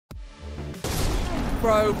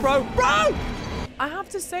Bro! I have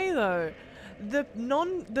to say though,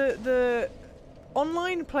 the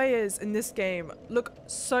online players in this game look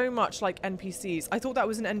so much like NPCs. I thought that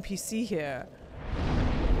was an NPC here.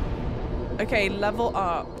 Okay, level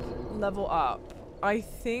up. Level up. I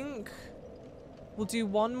think we'll do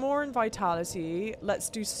one more in vitality. Let's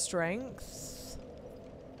do strength.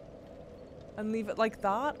 And leave it like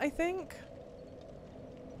that, I think.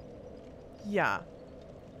 Yeah.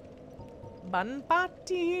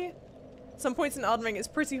 Banpati. Some points in Elden Ring, it's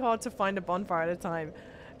pretty hard to find a bonfire at a time.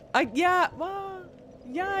 Yeah, well,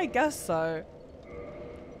 yeah, I guess so.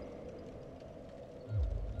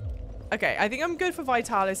 Okay, I think I'm good for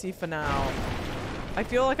vitality for now. I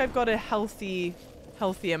feel like I've got a healthy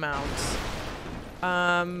amount.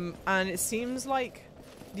 And it seems like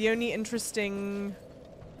the only interesting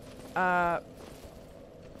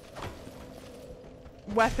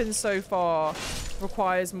weapon so far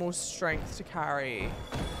requires more strength to carry.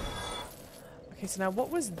 Okay, so now what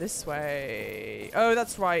was this way? Oh,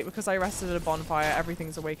 that's right, because I rested at a bonfire,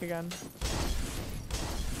 everything's awake again.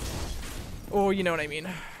 Or you know what I mean.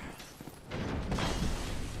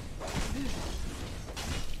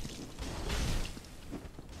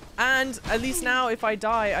 And at least now, if I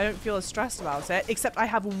die, I don't feel as stressed about it. Except I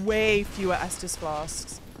have way fewer Estus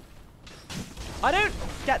flasks. I don't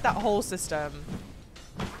get that whole system.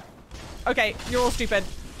 Okay, you're all stupid.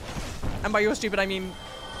 And by you're stupid, I mean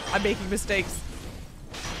I'm making mistakes.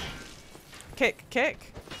 Kick,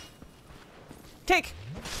 kick. Kick!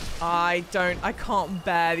 I can't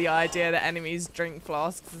bear the idea that enemies drink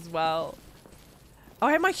flasks as well. Oh,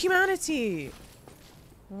 I have my humanity!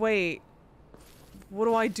 Wait. What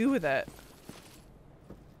do I do with it?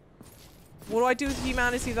 What do I do with the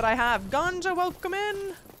humanity that I have? Ganja, welcome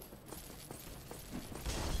in!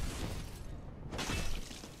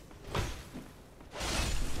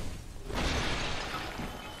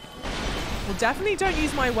 Well, definitely don't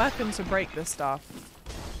use my weapon to break this stuff.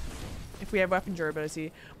 If we have weapon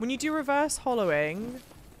durability. When you do reverse hollowing...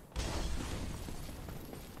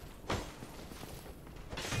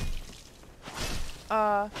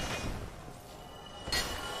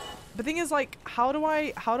 The thing is, like, how do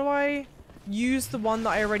I use the one that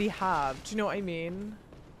I already have? Do you know what I mean?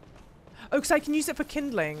 Oh, because I can use it for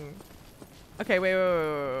kindling. Okay,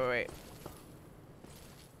 wait.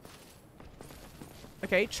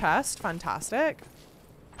 Okay, chest, fantastic.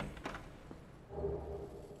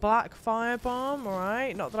 Black firebomb,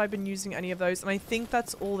 alright. Not that I've been using any of those, and I think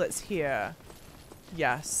that's all that's here.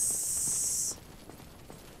 Yes.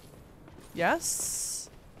 Yes?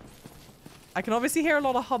 I can obviously hear a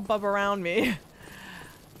lot of hubbub around me.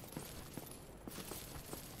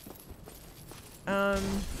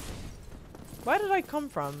 Where did I come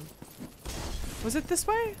from? Was it this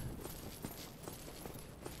way?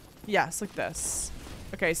 Yes, like this.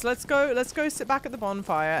 Okay, so let's go sit back at the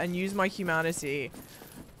bonfire and use my humanity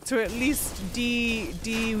to at least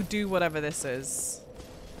do whatever this is.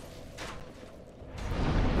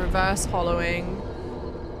 Reverse hollowing.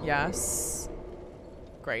 Yes.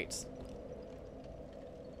 Great.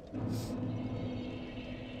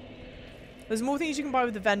 There's more things you can buy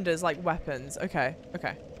with the vendors, like weapons. Okay,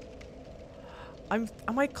 okay. Am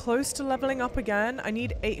I close to leveling up again? I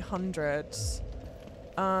need 800.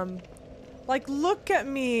 Like, look at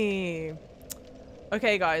me.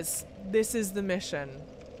 Okay, guys, this is the mission.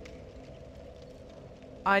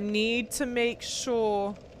 I need to make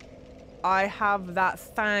sure I have that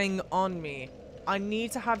thing on me. I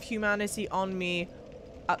need to have humanity on me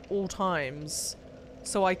at all times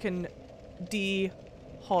so I can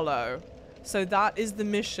de-hollow. So that is the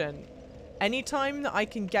mission. Anytime that I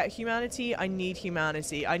can get humanity, I need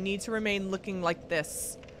humanity. I need to remain looking like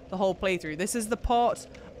this the whole playthrough. This is the part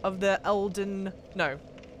of the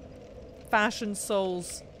Fashion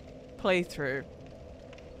Souls playthrough.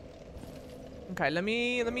 Okay, let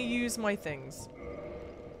me use my things.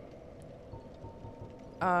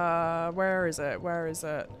 Where is it? Where is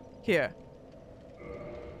it? Here.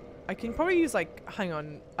 I can probably use, like, hang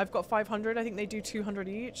on. I've got 500. I think they do 200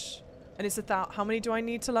 each. And it's how many do I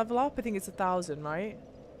need to level up? I think it's 1,000, right?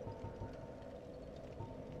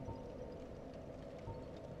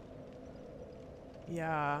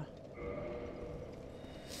 Yeah.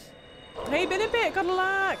 Hey, been a bit. Got a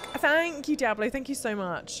lack. Thank you, Diablo. Thank you so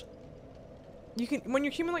much. You can, when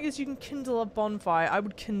you're human like this, you can kindle a bonfire. I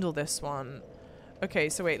would kindle this one. Okay,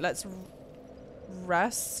 so wait. Let's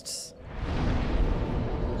rest.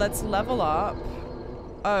 Let's level up.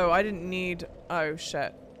 Oh, I didn't need... Oh,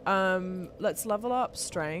 shit. Let's level up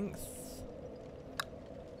strength.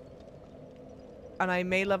 And I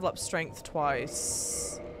may level up strength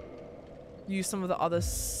twice. use some of the other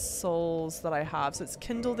souls that I have. So let's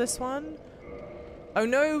kindle this one. Oh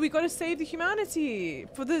no, we gotta save the humanity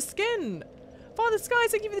for the skin. Father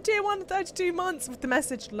Skies, thank you for the tier 1 for 32 months with the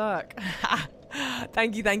message lurk.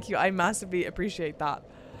 Thank you, thank you. I massively appreciate that.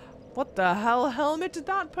 What the hell helmet did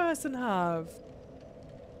that person have?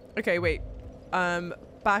 Okay, wait.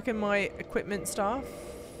 Back in my equipment stuff.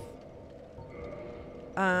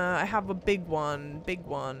 I have a big one. Big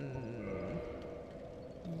one.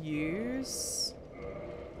 Use.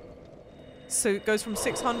 So it goes from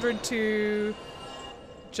 600 to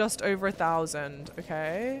just over 1,000.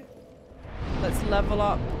 Okay. Let's level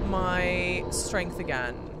up my strength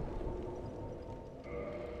again.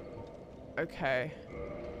 Okay.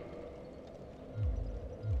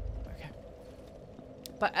 Okay.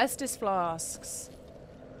 But Estus flasks.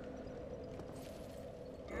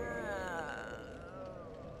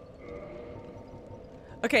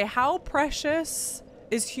 Okay, how precious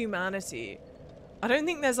is humanity? I don't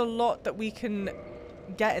think there's a lot that we can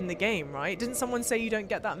get in the game, right? Didn't someone say you don't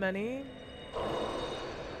get that many?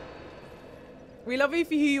 We love you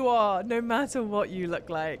for who you are, no matter what you look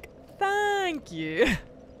like. Thank you.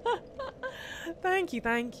 Thank you,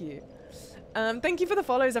 thank you. Thank you for the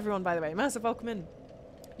follows, everyone, by the way. Massive welcome in.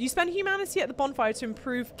 You spend humanity at the bonfire to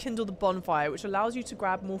improve kindle the bonfire, which allows you to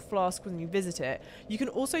grab more flasks when you visit it. You can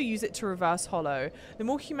also use it to reverse hollow. The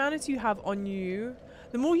more humanity you have on you,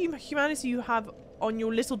 the more humanity you have on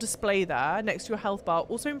your little display there next to your health bar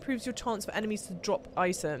also improves your chance for enemies to drop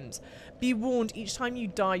items. Be warned, each time you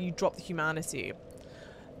die, you drop the humanity.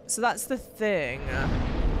 So that's the thing.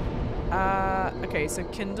 Okay, so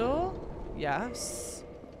kindle. Yes.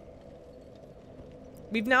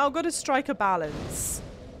 We've now got to strike a balance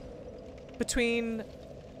between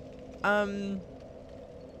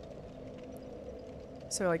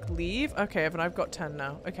so like leave. Okay, and I've got 10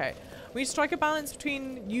 now. Okay. We strike a balance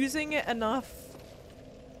between using it enough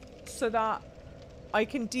so that I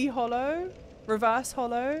can de-hollow, reverse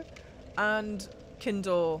hollow, and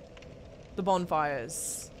kindle the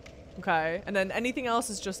bonfires. Okay, and then anything else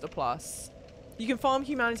is just a plus. You can farm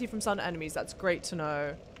humanity from some enemies. That's great to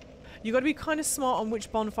know. You got to be kind of smart on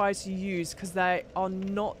which bonfires you use because they are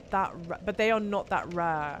not that, but they are not that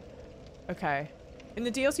rare. Okay, in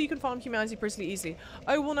the DLC you can farm humanity pretty easily.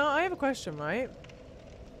 Oh well, now I have a question, right?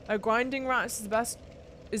 Oh, grinding rats is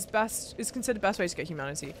considered the best way to get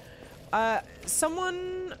humanity.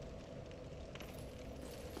 Someone.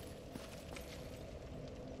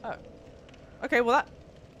 Oh. Okay, well that.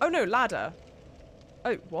 Oh no, ladder.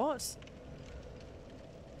 Oh, what?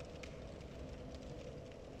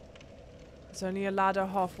 There's only a ladder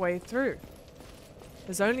halfway through.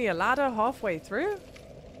 There's only a ladder halfway through?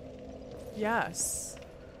 Yes.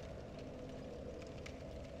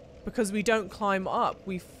 Because we don't climb up,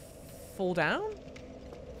 we fall down?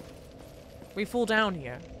 We fall down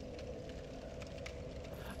here.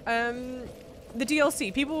 The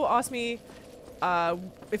DLC. People ask me if I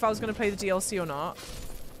was going to play the DLC or not.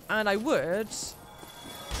 And I would.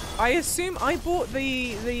 I assume I bought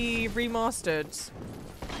the remastered.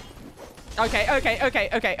 Okay.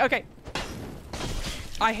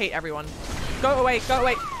 I hate everyone. Go away, go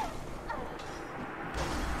away.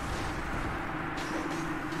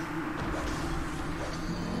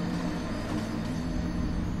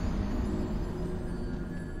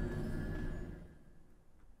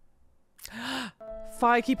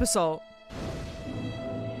 Firekeeper soul.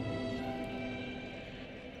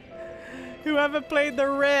 Whoever played the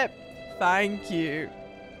rip, thank you.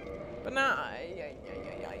 But now,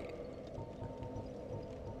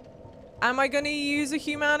 am I gonna use a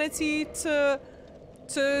humanity to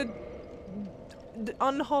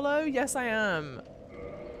unhollow? Yes, I am.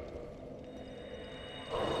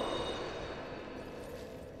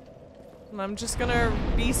 And I'm just gonna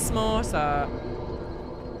be smarter.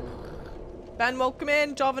 Ben, welcome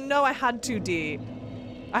in. Java, no, I had to, D.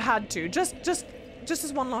 I had to. Just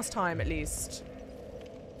as one last time, at least.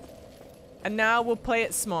 And now we'll play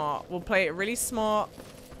it smart. We'll play it really smart.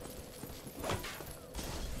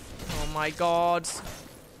 Oh my god.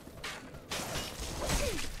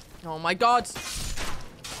 Oh my god.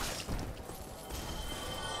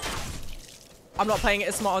 I'm not playing it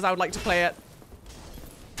as smart as I would like to play it.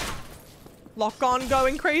 Lock on,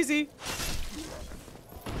 going crazy.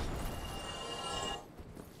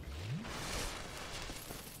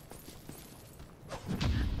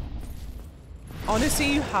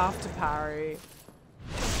 Honestly, you have to parry.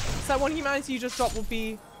 So that one humanity you just dropped will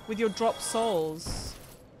be with your drop souls.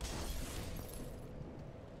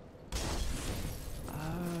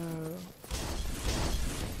 Oh.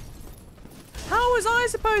 How was I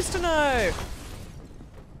supposed to know?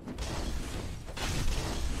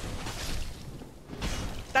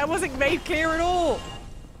 That wasn't made clear at all.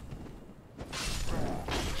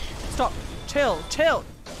 Stop. Chill. Chill.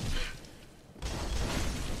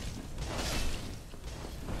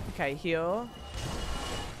 Okay, heal.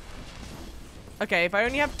 Okay, if I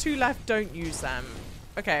only have 2 left, don't use them.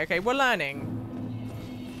 Okay, okay, we're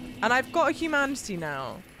learning. And I've got a humanity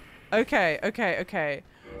now. Okay, okay, okay.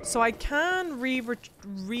 So I can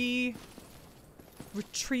retrieve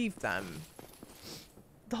them.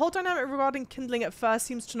 The whole dynamic regarding kindling at first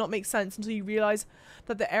seems to not make sense until you realize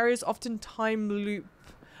that the areas often time loop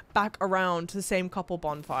back around to the same couple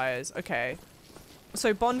bonfires. Okay.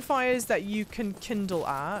 So bonfires that you can kindle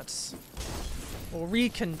at, or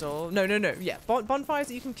rekindle. No, yeah. Bonfires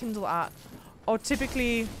that you can kindle at are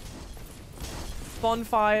typically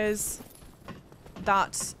bonfires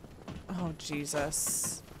that... Oh,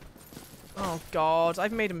 Jesus. Oh, God.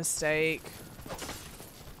 I've made a mistake.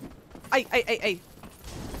 Ay.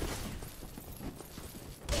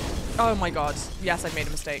 Oh, my God. Yes, I've made a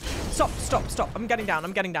mistake. Stop. I'm getting down.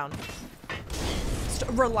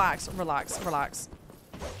 Relax. Oh,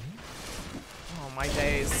 my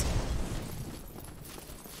days.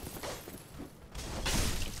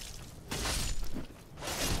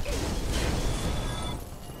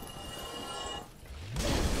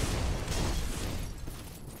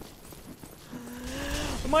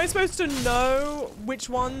 Am I supposed to know which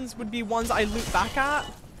ones would be ones I loop back at?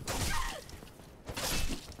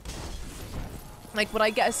 Like, would I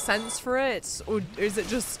get a sense for it? Or is it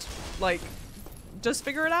just, like, just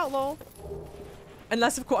figure it out, lol?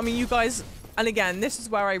 Unless, of course, I mean, you guys... And again, this is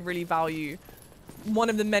where I really value... One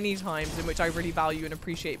of the many times in which I really value and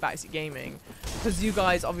appreciate backseat gaming. Because you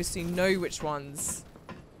guys obviously know which ones.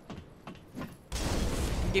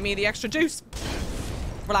 Give me the extra juice.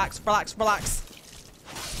 Relax.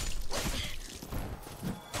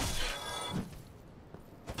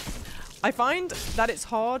 I find that it's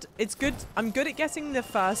hard. It's good. I'm good at getting the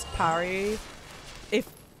first parry if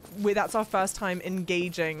that's our first time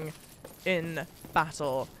engaging in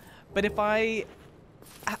battle. But if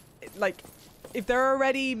if they're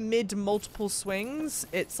already mid multiple swings,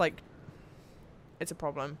 it's like, it's a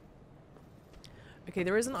problem. Okay,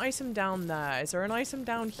 there is an item down there. Is there an item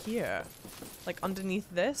down here? Like underneath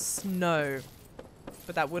this? No.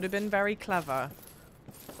 But that would have been very clever.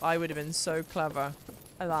 I would have been so clever.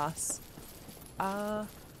 Alas.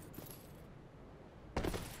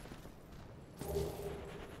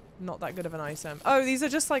 Not that good of an item. Oh, these are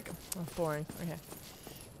just like... Oh, boring. Okay.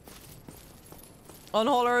 On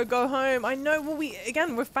Holler, go home. I know. Well,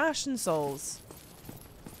 we're fashion souls.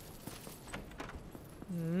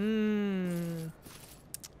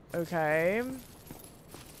 Okay.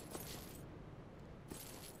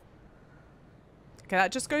 Okay,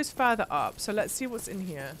 that just goes further up. So let's see what's in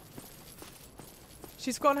here.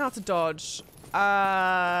 She's forgotten how to dodge.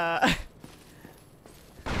 I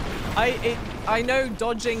know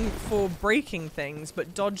dodging for breaking things,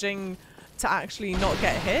 but dodging to actually not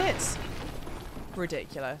get hit?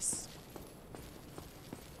 Ridiculous.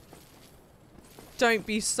 Don't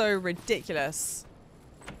be so ridiculous.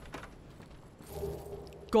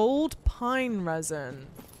 Gold pine resin.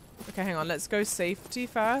 Okay, hang on. Let's go safety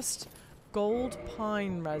first. Gold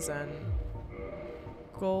pine resin.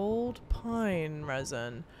 Gold pine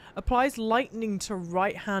resin. Applies lightning to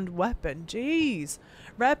right-hand weapon. Jeez.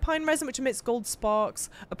 Rare pine resin which emits gold sparks.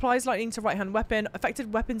 Applies lightning to right-hand weapon.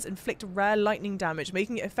 Affected weapons inflict rare lightning damage,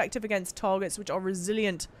 making it effective against targets which are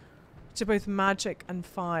resilient to both magic and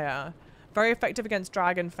fire. Very effective against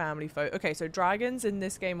dragon family foe. Okay, so dragons in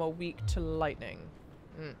this game are weak to lightning.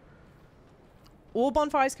 All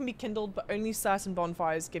bonfires can be kindled, but only certain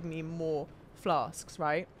bonfires give me more flasks,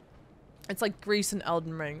 right? It's like Grease and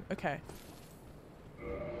Elden Ring. Okay.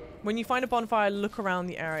 When you find a bonfire, look around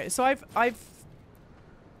the area. So I've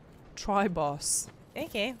try boss.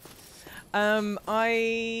 Okay.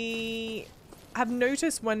 I have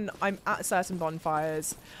noticed when I'm at certain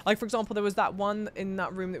bonfires, like for example, there was that one in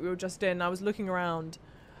that room that we were just in. I was looking around,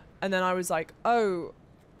 and then I was like, oh,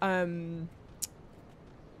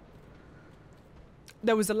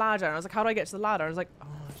 there was a ladder, and I was like, how do I get to the ladder? And I was like, oh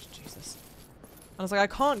Jesus. And I was like, I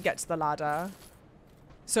can't get to the ladder.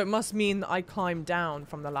 So it must mean that I climb down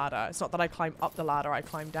from the ladder. It's not that I climb up the ladder, I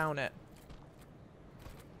climb down it.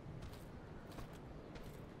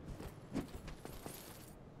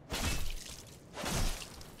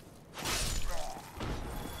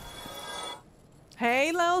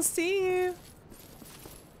 Hey, Lel, see you.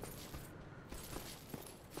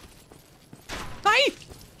 Hi!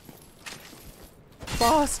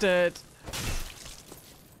 Bastard.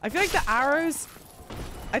 I feel like the arrows...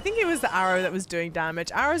 I think it was the arrow that was doing damage.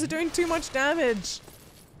 Arrows are doing too much damage.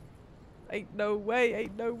 Ain't no way,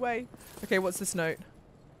 ain't no way. Okay, what's this note?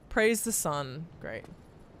 Praise the sun. Great.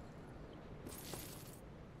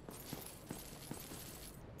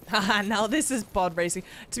 Haha, now this is pod racing.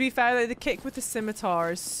 To be fair though, the kick with the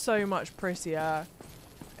scimitar is so much prettier.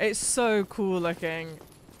 It's so cool looking.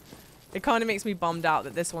 It kind of makes me bummed out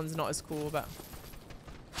that this one's not as cool, but...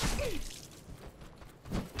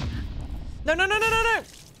 No, no, no, no, no, no!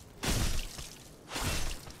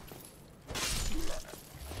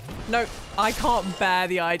 No, I can't bear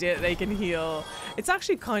the idea that they can heal. It's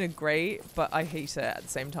actually kind of great, but I hate it at the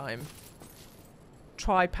same time.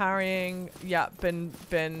 Try parrying. Yeah, been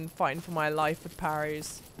fighting for my life with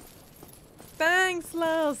parries. Thanks,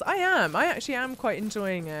 Lels. I actually am quite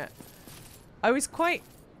enjoying it. I was quite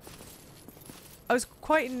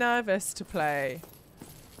nervous to play.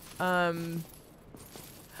 I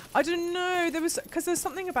don't know. Because there's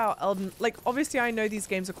something about Elden. Like, obviously, I know these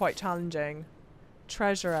games are quite challenging.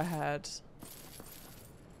 Treasure ahead.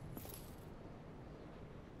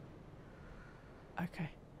 Okay.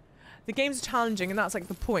 The game's challenging, and that's like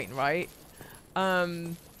the point, right?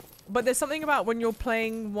 But there's something about when you're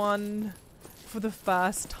playing one for the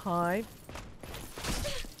first time.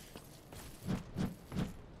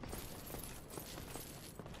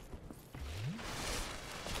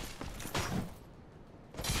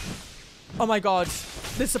 Oh my god.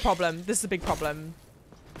 This is a problem. This is a big problem.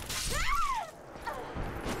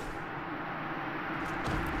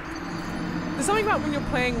 There's something about when you're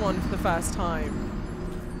playing one for the first time.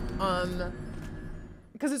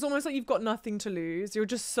 Because it's almost like you've got nothing to lose. You're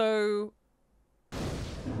just so...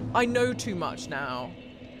 I know too much now.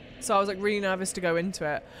 So I was like really nervous to go into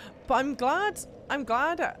it. But I'm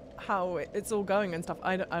glad at how it's all going and stuff.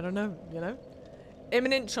 I don't know, you know?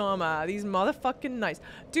 Imminent Charmer, these motherfucking knights.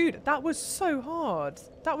 Dude, that was so hard.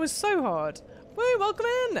 That was so hard. Woo, welcome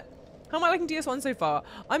in. How am I liking DS1 so far?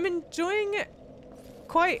 I'm enjoying it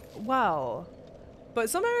quite well. But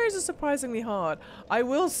some areas are surprisingly hard. I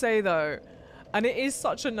will say though, and it is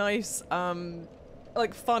such a nice,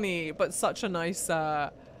 like funny, but such a nice,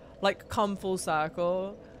 like come full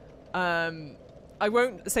circle. I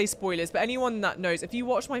won't say spoilers, but anyone that knows, if you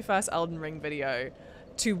watch my first Elden Ring video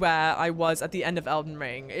to where I was at the end of Elden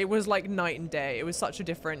Ring, it was like night and day. It was such a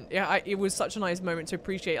different, it was such a nice moment to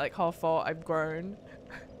appreciate like how far I've grown.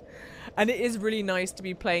 And it is really nice to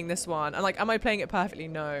be playing this one. And like, am I playing it perfectly?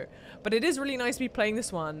 No. But it is really nice to be playing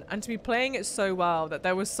this one and to be playing it so well that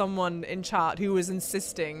there was someone in chat who was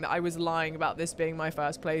insisting that I was lying about this being my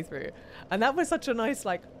first playthrough. And that was such a nice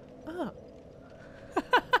like, ah.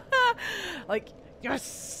 Like,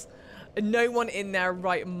 yes. And no one in their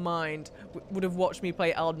right mind would have watched me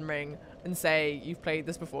play Elden Ring and say, you've played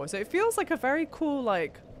this before. So it feels like a very cool,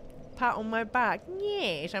 like, pat on my back.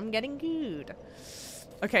 Yes, I'm getting good.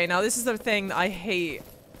 Okay, now this is the thing that I hate.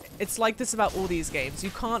 It's like this about all these games.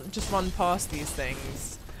 You can't just run past these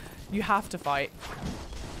things. You have to fight.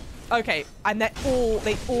 Okay, and they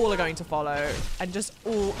all are going to follow and just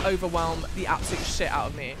all overwhelm the absolute shit out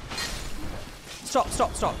of me. Stop,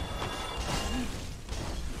 stop, stop.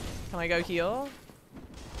 Can I go heal?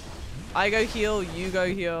 I go heal, you go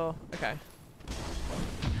heal. Okay.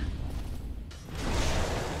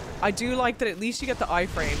 I do like that at least you get the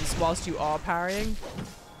iframes whilst you are parrying.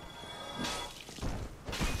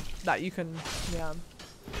 That you can, yeah.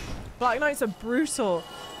 Black Knights are brutal.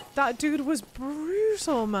 That dude was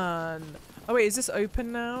brutal, man. Oh wait, is this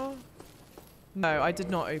open now? No, I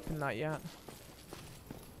did not open that yet.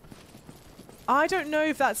 I don't know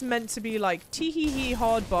if that's meant to be like, tee-hee-hee,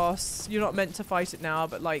 hard boss. You're not meant to fight it now,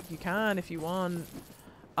 but like you can if you want.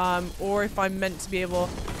 Or if I'm meant to be able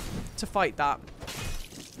to fight that.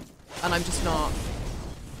 And I'm just not.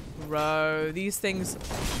 Bro, these things...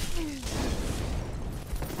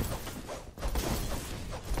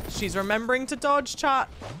 She's remembering to dodge, chat.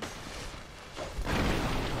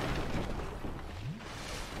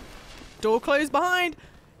 Door closed behind.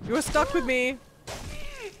 You're stuck with me.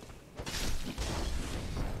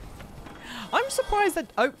 I'm surprised that...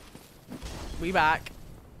 Oh. We back.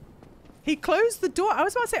 He closed the door. I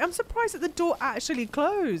was about to say, I'm surprised that the door actually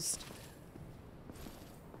closed.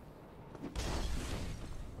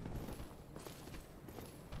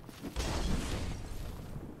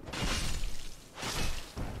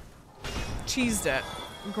 Cheesed it.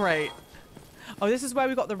 Great. Oh, this is where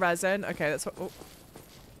we got the resin. Okay, that's what... Oh.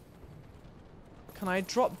 Can I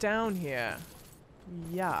drop down here?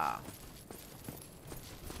 Yeah.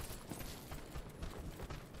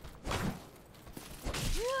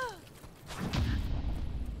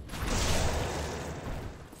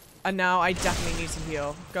 And now I definitely need to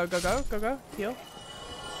heal. Go, go, go, go, go. Heal.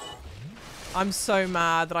 I'm so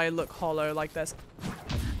mad that I look hollow like this.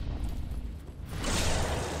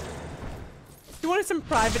 He wanted some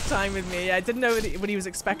private time with me. I didn't know what he was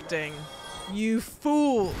expecting. You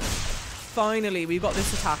fool. Finally, we got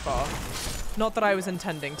this attack off. Not that I was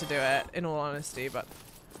intending to do it, in all honesty, but...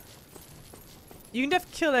 You can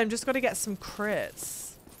def kill him, just gotta get some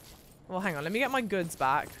crits. Well, hang on, let me get my goods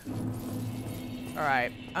back.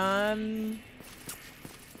 Alright, Can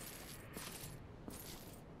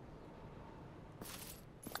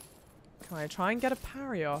I try and get a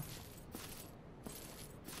parry off?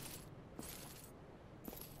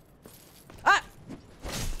 Ah!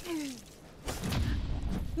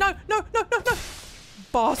 No, no, no, no, no!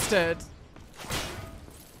 Bastard.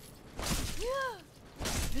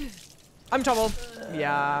 I'm in trouble.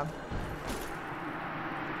 Yeah.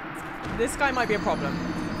 This guy might be a problem.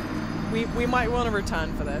 We might want to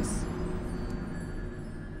return for this.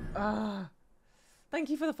 Thank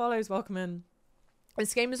you for the follows. Welcome in.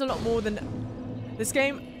 This game is a lot more than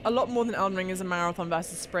Elden Ring is a marathon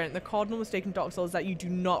versus sprint. The cardinal mistake in Dark Souls is that you do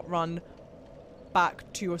not run back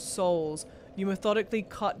to your souls. You methodically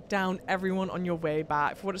cut down everyone on your way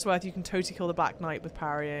back. For what it's worth, you can totally kill the Black Knight with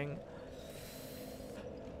parrying.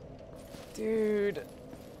 Dude.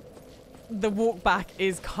 The walk back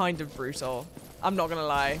is kind of brutal. I'm not gonna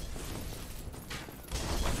lie.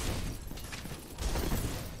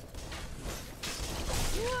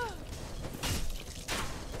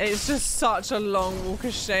 It's just such a long walk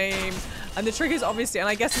of shame. And the trick is obviously, and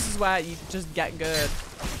I guess this is where you just get good.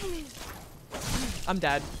 I'm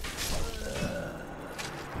dead.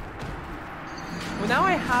 Well, now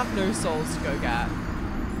I have no souls to go get.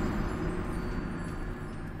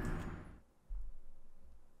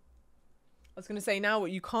 I was gonna say, now what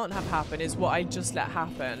you can't have happen is what I just let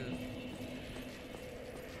happen.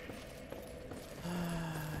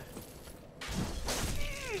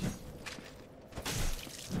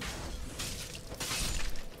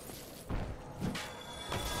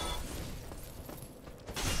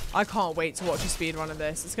 I can't wait to watch a speedrun of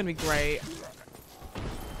this. It's gonna be great.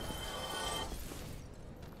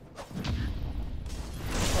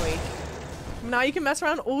 Oi. Now you can mess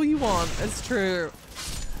around all you want. It's true.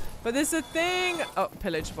 But there's a thing. Oh,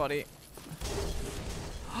 pillage body.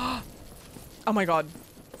 Oh my god.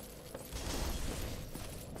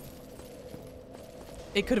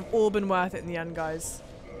 It could have all been worth it in the end, guys.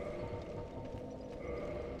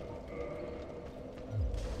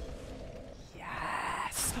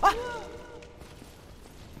 Yes. Ah!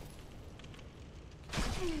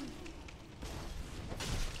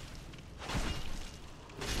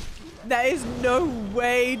 There is no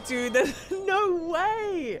way, dude. There's no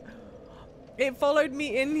way. It followed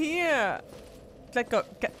me in here. Let go.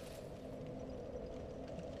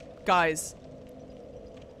 Guys.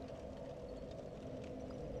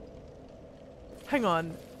 Hang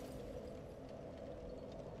on.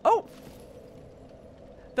 Oh!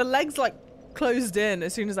 The legs like closed in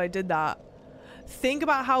as soon as I did that. Think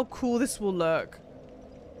about how cool this will look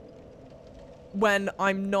when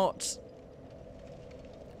I'm not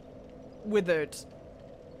withered.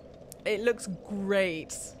 It looks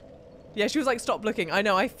great. Yeah, she was like, stop looking. I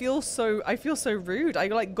know, I feel so rude. I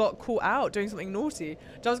like got caught out doing something naughty.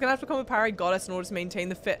 I was gonna have to become a parry goddess in order to maintain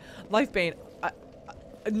the fit life bane.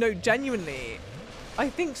 No, genuinely. I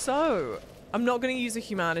think so. I'm not gonna use a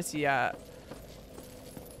humanity yet.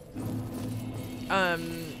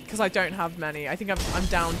 Because I don't have many. I think I'm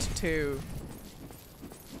down to 2.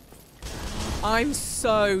 I'm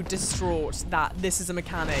so distraught that this is a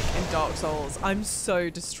mechanic in Dark Souls. I'm so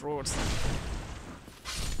distraught.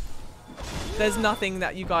 There's nothing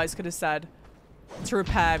that you guys could have said to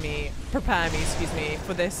prepare me, excuse me,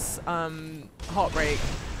 for this heartbreak.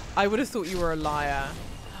 I would have thought you were a liar.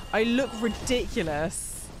 I look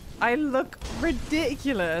ridiculous. I look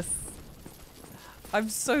ridiculous. I'm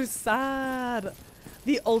so sad.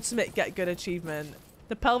 The ultimate get good achievement.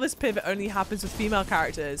 The pelvis pivot only happens with female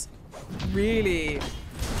characters. Really?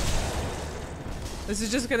 This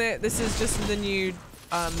is just the new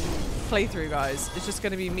playthrough, guys. It's just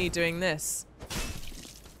gonna be me doing this.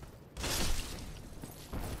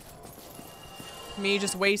 Me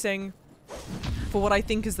just waiting for what I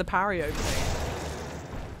think is the parry opening.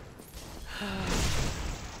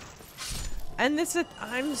 And this is,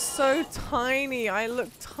 I'm so tiny. I look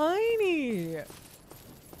tiny.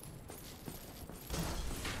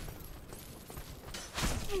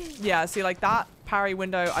 Yeah, see, like that parry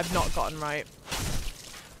window I've not gotten right.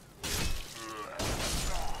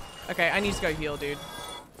 Okay, I need to go heal, dude.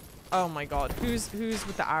 Oh my god. Who's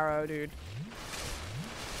with the arrow, dude?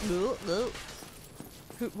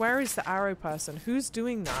 Where is the arrow person? Who's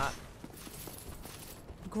doing that?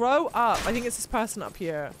 Grow up. I think it's this person up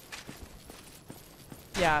here.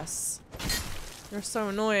 Yes. You're so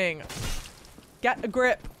annoying. Get a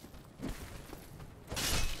grip.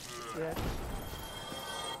 Yeah.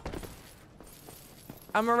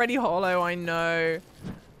 I'm already hollow, I know.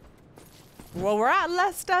 Well, we're at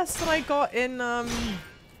less deaths than I got in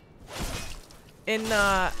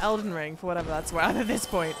Elden Ring, for whatever that's worth at this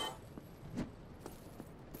point.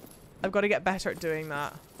 I've got to get better at doing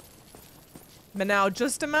that. But now,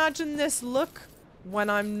 just imagine this look when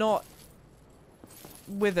I'm not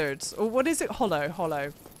withered. Or what is it? Hollow,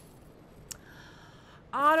 hollow.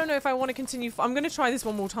 I don't know if I want to continue. I'm going to try this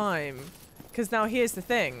one more time. Because now here's the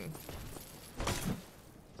thing.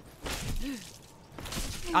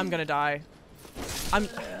 I'm going to die. The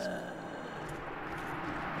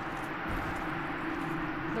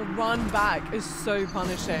run back is so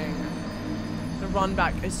punishing. The run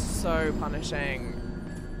back is so punishing.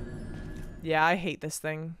 Yeah, I hate this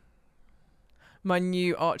thing. My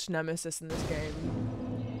new arch nemesis in this game.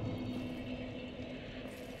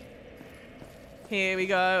 Here we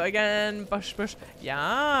go again. Bush, bush.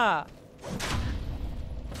 Yeah.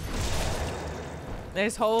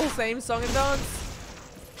 This whole same song and dance.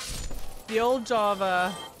 The old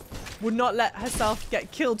Java would not let herself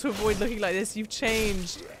get killed to avoid looking like this. You've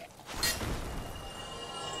changed.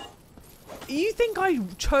 You think I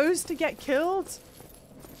chose to get killed?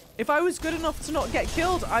 If I was good enough to not get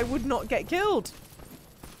killed, I would not get killed.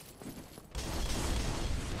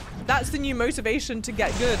 That's the new motivation to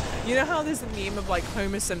get good. You know how there's a meme of like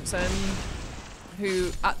Homer Simpson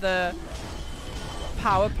who at the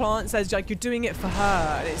power plant says like, you're doing it for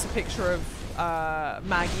her. And it's a picture of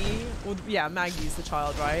Maggie. Or, yeah, Maggie's the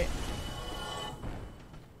child, right?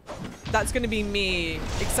 That's going to be me,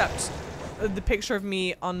 except the picture of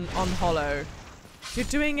me on hollow. You're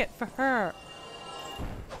doing it for her.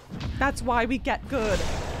 That's why we get good.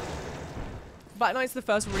 Black Knight's the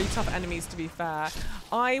first really tough enemies, to be fair.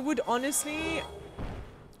 I would honestly...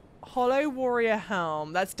 Hollow Warrior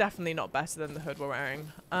Helm. That's definitely not better than the hood we're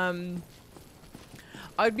wearing.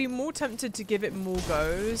 I'd be more tempted to give it more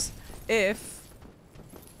goes if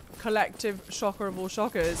Collective Shocker of all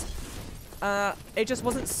shockers, it just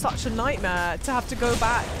wasn't such a nightmare to have to go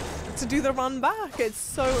back to do the run back. It's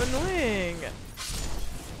so annoying.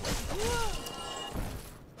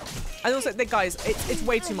 And also, guys, it's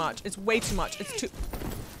way too much. It's way too much. It's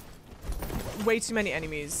way too many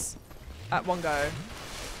enemies at one go.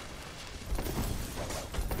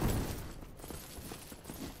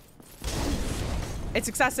 It's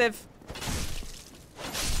excessive.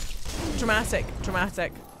 Dramatic,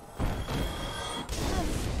 dramatic.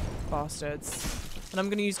 Bastards. And I'm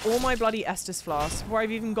gonna use all my bloody Estus flasks before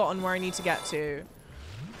I've even gotten where I need to get to.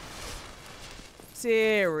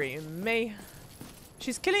 Deary me.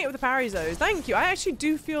 She's killing it with the parries though. Thank you. I actually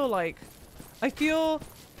do feel like... I feel...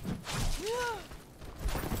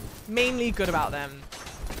 mainly good about them.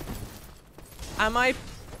 Am I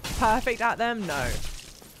perfect at them? No.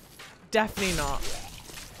 Definitely not.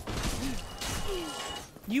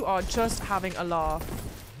 You are just having a laugh.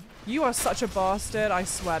 You are such a bastard, I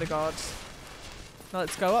swear to God. Now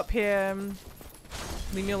let's go up here.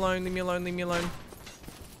 Leave me alone, leave me alone, leave me alone.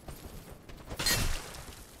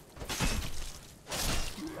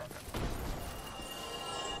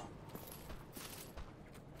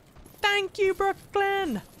 Thank you,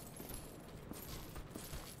 Brooklyn!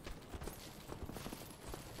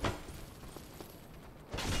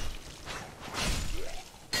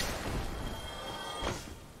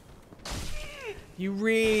 You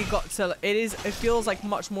really got to, it feels like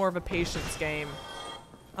much more of a patience game.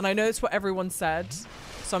 And I know it's what everyone said,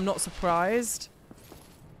 so I'm not surprised.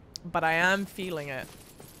 But I am feeling it.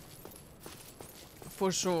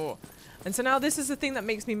 For sure. And so now this is the thing that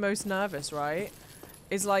makes me most nervous, right?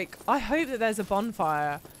 Is like, I hope that there's a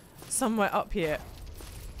bonfire somewhere up here.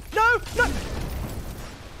 No! No!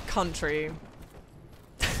 Country.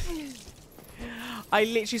 I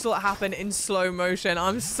literally saw it happen in slow motion.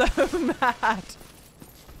 I'm so mad.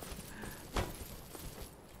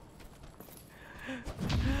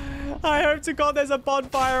 I hope to God there's a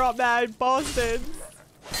bonfire up there in Boston.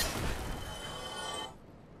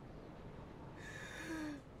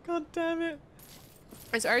 God damn it.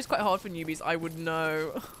 This area's quite hard for newbies, I would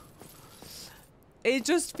know. It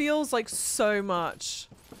just feels like so much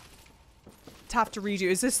to have to redo.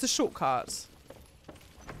 Is this the shortcut?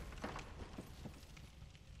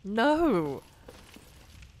 No.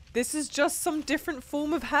 This is just some different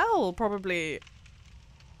form of hell, probably.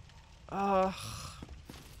 Ugh.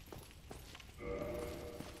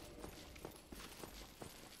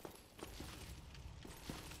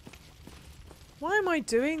 Why am I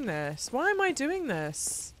doing this? Why am I doing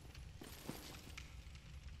this?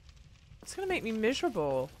 It's gonna make me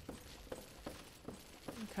miserable.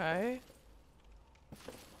 Okay.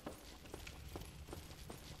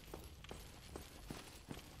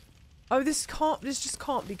 Oh, this just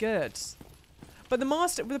can't be good. But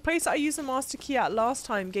the place that I used the master key at last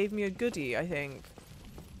time gave me a goodie, I think.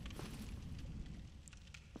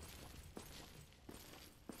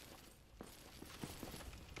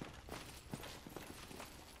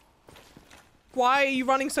 Why are you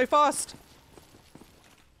running so fast?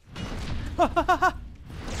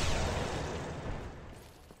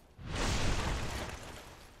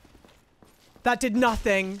 That did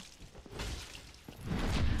nothing.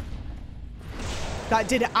 That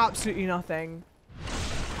did absolutely nothing.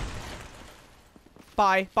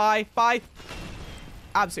 Bye, bye, bye.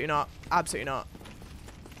 Absolutely not. Absolutely not.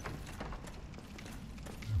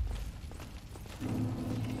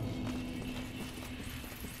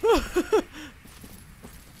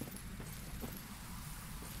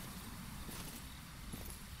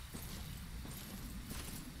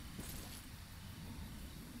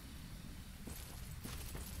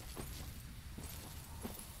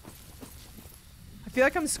 I feel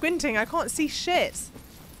like I'm squinting. I can't see shit.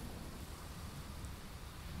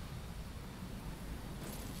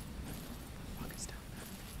 Fuck is down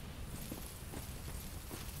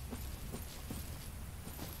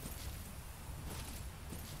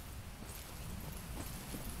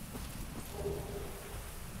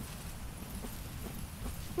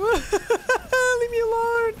there? Leave me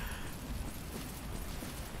alone.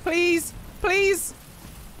 Please, please.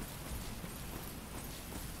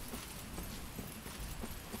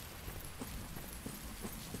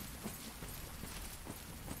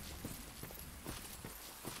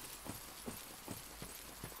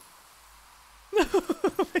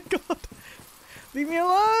 Oh my god. Leave me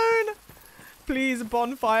alone. Please,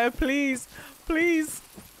 bonfire, please. Please.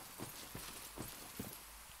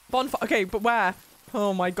 Bonfire. Okay, but where?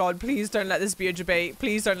 Oh my god, please don't let this be a debate.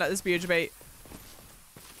 Please don't let this be a debate.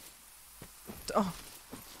 Oh.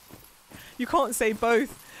 You can't say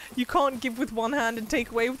both. You can't give with one hand and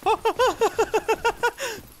take away with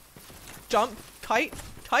Jump. Kite.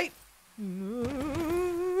 Kite.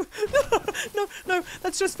 No, no, no,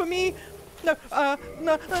 that's just for me. No,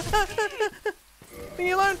 no. Leave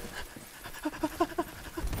me alone.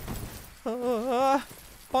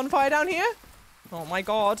 Bonfire down here? Oh my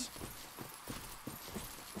god.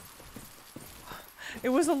 It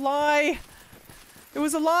was a lie. It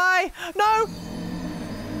was a lie. No.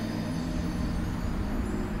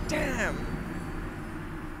 Damn.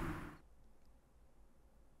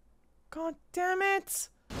 God damn it.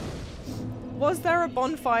 Was there a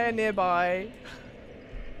bonfire nearby?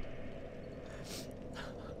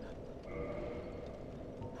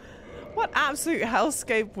 What absolute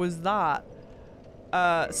hellscape was that?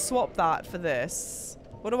 Swap that for this.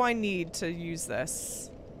 What do I need to use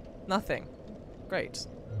this? Nothing. Great.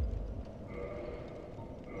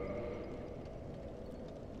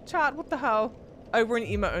 Chat, what the hell? Oh, we're in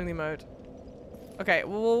emote only mode. Okay,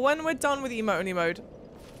 well, when we're done with emote only mode.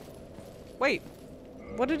 Wait,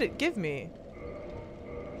 what did it give me?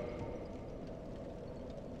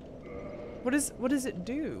 What does it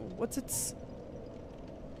do? What's its...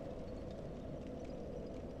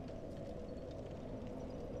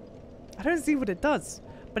 I don't see what it does,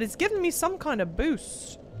 but it's giving me some kind of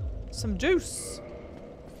boost. Some juice.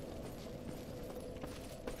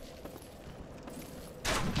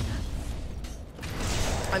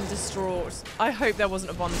 I'm distraught. I hope there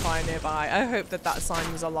wasn't a bonfire nearby. I hope that that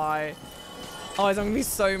sign was a lie. Oh, I'm gonna be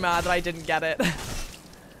so mad that I didn't get it.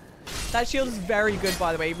 That shield is very good,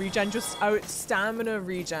 by the way. Regen just... Oh, it's stamina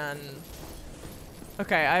regen.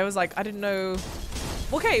 Okay, I was like, I didn't know...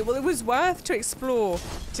 Okay, well, it was worth to explore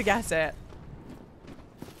to get it.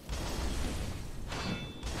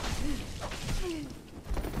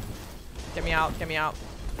 Get me out, get me out.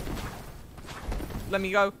 Let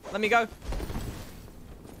me go, let me go.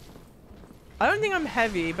 I don't think I'm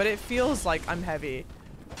heavy, but it feels like I'm heavy.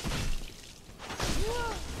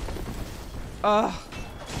 Ugh.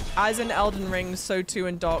 As in Elden Ring, so too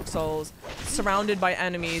in Dark Souls. Surrounded by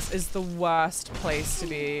enemies is the worst place to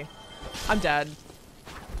be. I'm dead.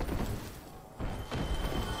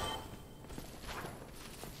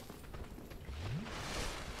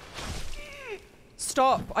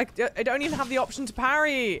 Stop. I don't even have the option to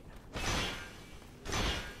parry.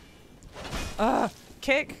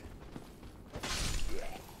 Kick.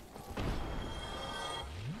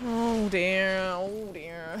 Oh dear, oh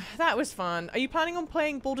dear. That was fun. Are you planning on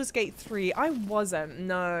playing Baldur's Gate 3? I wasn't.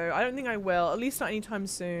 No, I don't think I will. At least not anytime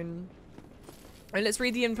soon. And let's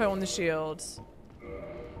read the info on the shield.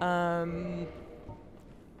 No,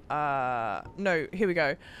 here we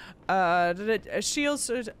go. A shield,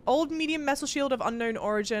 old medium metal shield of unknown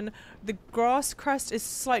origin. The grass crest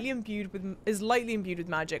is lightly imbued with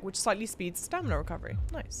magic, which slightly speeds stamina recovery.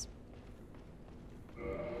 Nice.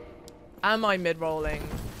 Am I mid-rolling?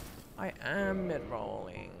 I am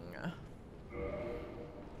mid-rolling.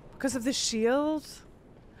 Because of the shield?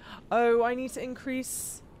 Oh, I need to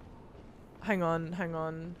increase... Hang on, hang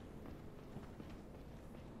on.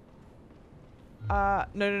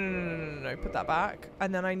 No, put that back.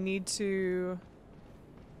 And then I need to...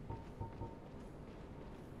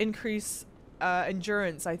 increase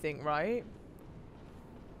endurance, I think, right?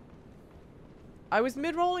 I was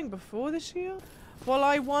mid-rolling before the shield? Well,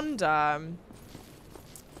 I wonder...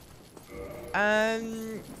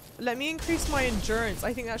 let me increase my endurance.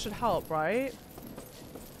 I think that should help, right?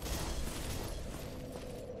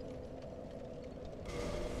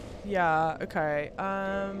 Yeah, okay.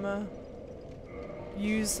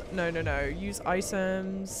 Use... No. Use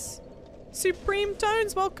items. Supreme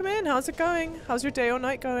Tones, welcome in. How's it going? How's your day or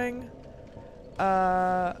night going?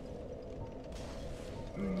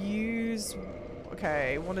 Use...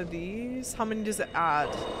 Okay, one of these. How many does it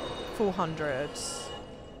add? 400.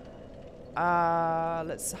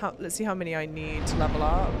 Let's see how many I need to level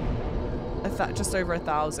up. Just over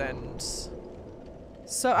 1,000.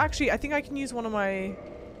 So actually, I think I can use one of my...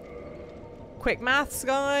 Quick maths,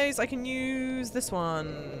 guys. I can use this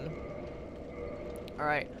one.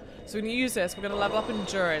 Alright. So we're going to use this. We're going to level up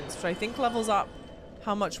endurance, which I think levels up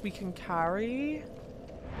how much we can carry.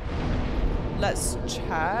 Let's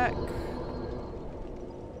check.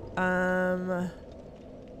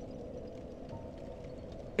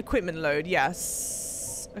 Equipment load,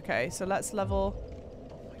 yes. Okay, so let's level...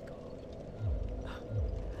 Oh my god.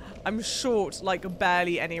 I'm short, like,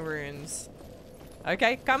 barely any runes.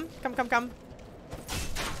 Okay, come.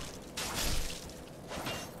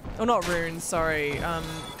 Oh, not runes, sorry.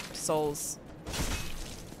 Souls.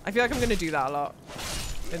 I feel like I'm gonna do that a lot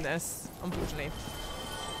in this, unfortunately.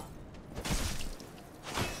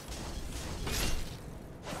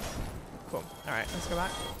 Cool. Alright, let's go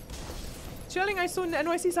back. Chilling, I saw an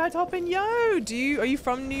NYC side hopping. Yo, are you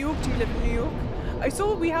from New York? Do you live in New York? I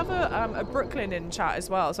saw we have a Brooklyn in chat as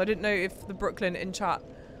well, so I didn't know if the Brooklyn in chat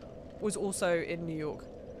was also in New York.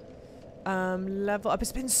 Level up.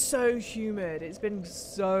 It's been so humid. It's been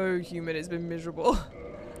so humid. It's been miserable.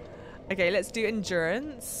 Okay, let's do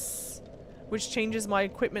endurance, which changes my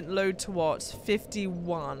equipment load to what?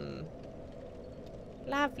 51.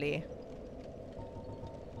 Lovely.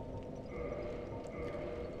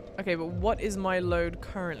 Okay, but what is my load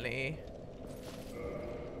currently?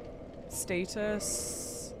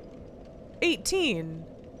 Status 18.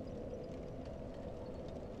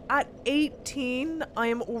 At 18, I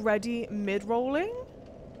am already mid-rolling?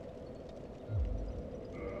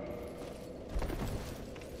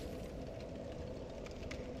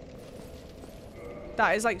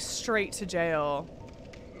 That is like straight to jail.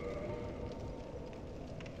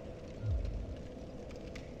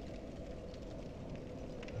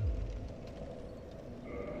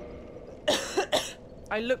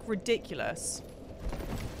 I look ridiculous.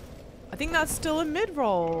 I think that's still a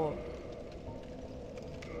mid-roll.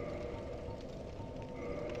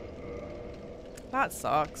 That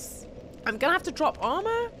sucks. I'm gonna have to drop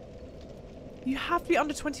armor? You have to be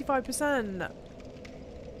under 25%.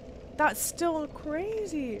 That's still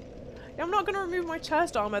crazy. Yeah, I'm not gonna remove my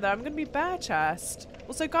chest armor though. I'm gonna be bare chest.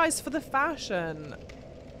 Also, guys, for the fashion.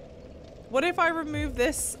 What if I remove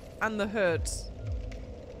this and the hood?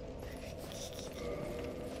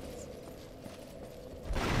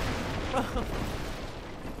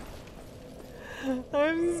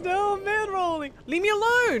 I'm still mid-rolling. Leave me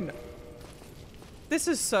alone. This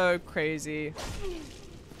is so crazy.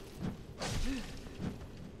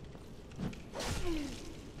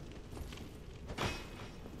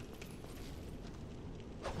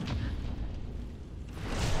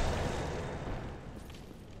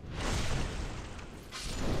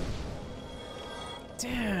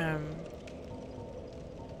 Damn.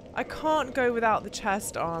 I can't go without the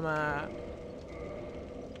chest armor.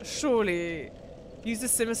 Surely. Use the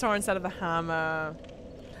scimitar instead of the hammer.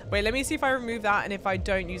 Wait, let me see if I remove that and if I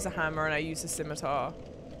don't use the hammer and I use the scimitar.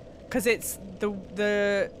 Because it's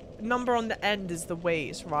the number on the end is the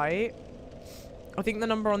weight, right? I think the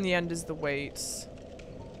number on the end is the weight.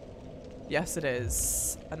 Yes, it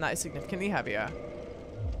is. And that is significantly heavier.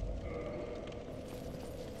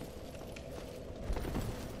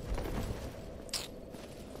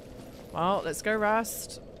 Well, let's go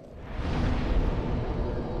rest.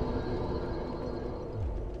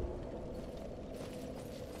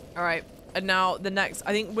 All right, and now the next,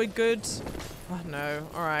 I think we're good. Oh no,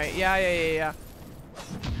 all right, yeah.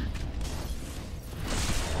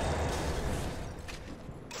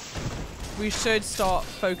 We should start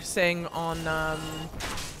focusing on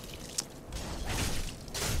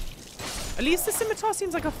At least the scimitar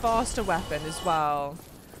seems like a faster weapon as well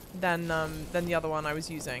than the other one I was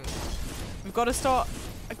using. We've got to start...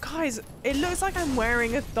 Guys, it looks like I'm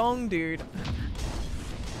wearing a thong, dude.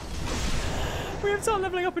 We have to start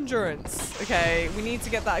leveling up endurance. Okay, we need to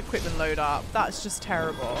get that equipment load up. That's just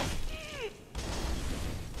terrible.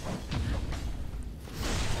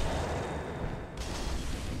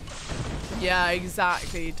 Yeah,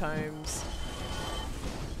 exactly, Tomes.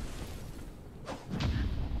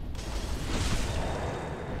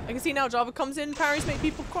 I can see now Java comes in, parries make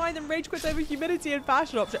people cry, then rage quits over humidity and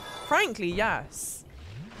fashion option. Frankly, yes.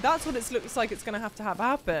 That's what it looks like it's going to have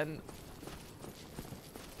happen.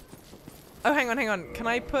 Oh, hang on, hang on. Can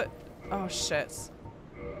I put... Oh, shit.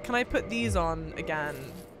 Can I put these on again?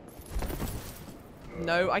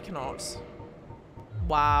 No, I cannot.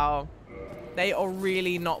 Wow. They are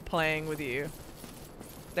really not playing with you.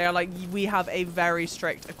 They are like, we have a very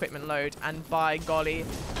strict equipment load, and by golly,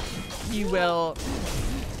 you will...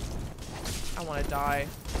 I want to die.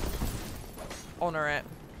 Honor it.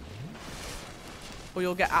 Or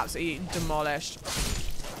you'll get absolutely demolished.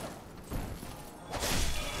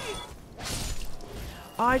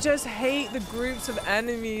 I just hate the groups of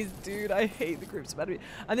enemies, dude. I hate the groups of enemies.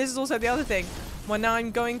 And this is also the other thing. When now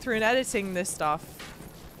I'm going through and editing this stuff,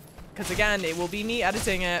 because again, it will be me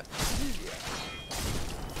editing it.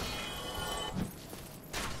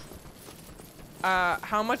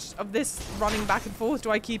 How much of this running back and forth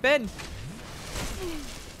do I keep in?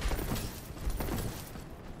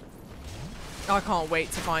 I can't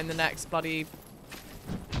wait to find the next bloody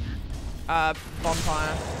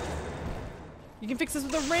bonfire. You can fix this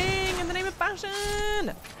with a ring in the name of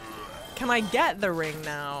fashion. Can I get the ring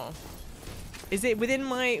now? Is it within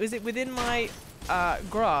my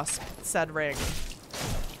grasp, said ring?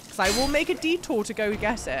 Because I will make a detour to go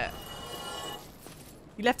get it.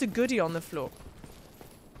 You left a goodie on the floor.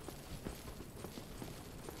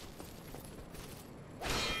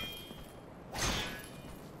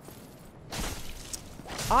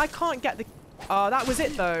 I can't get the... Oh, that was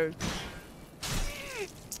it, though.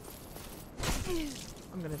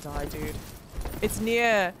 I'm gonna die, dude. It's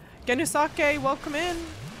near. Genusake, welcome in.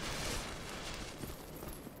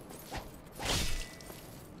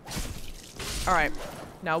 Alright.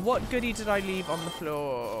 Now, what goodie did I leave on the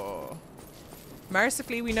floor?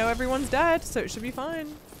 Mercifully, we know everyone's dead, so it should be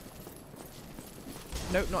fine.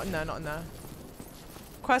 Nope, not in there, not in there.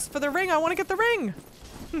 Quest for the ring. I want to get the ring.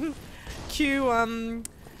 Q,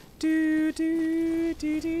 do.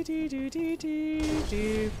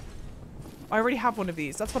 I already have one of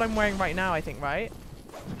these. That's what I'm wearing right now, I think, right?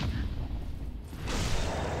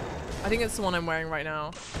 I think it's the one I'm wearing right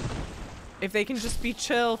now. If they can just be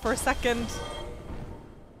chill for a second.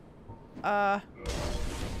 Yeah,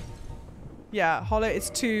 Hollow,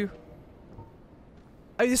 it's 2.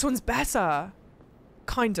 Oh, this one's better.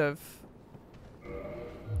 Kind of.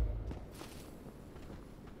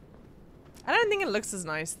 I don't think it looks as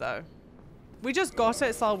nice, though. We just got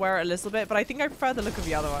it, so I'll wear it a little bit, but I think I prefer the look of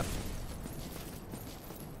the other one.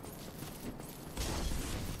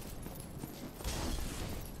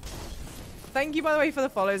 Thank you, by the way, for the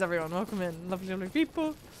follows, everyone. Welcome in. Lovely, lovely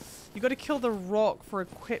people. You got to kill the rock for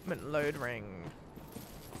equipment load ring.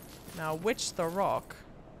 Now, which the rock?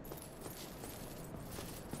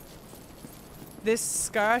 This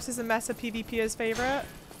skirt is a Mesa PvPer's favorite?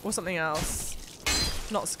 Or something else?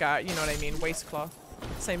 Not skirt, you know what I mean. Waistcloth.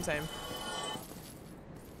 Same, same.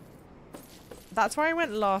 That's where I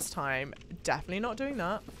went last time. Definitely not doing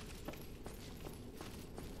that.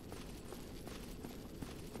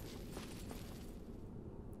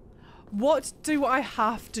 What do I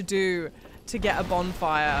have to do to get a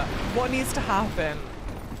bonfire? What needs to happen?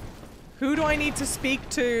 Who do I need to speak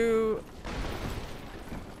to?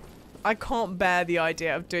 I can't bear the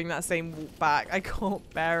idea of doing that same walk back. I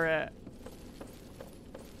can't bear it.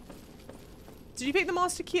 Did you pick the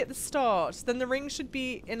master key at the start? Then the ring should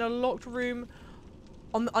be in a locked room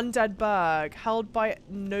on the undead berg, held by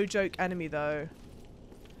no joke enemy though.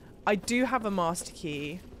 I do have a master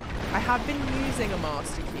key. I have been using a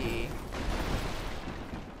master key.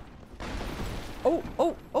 Oh,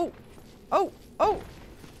 oh, oh, oh, oh.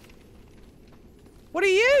 What are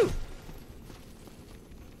you?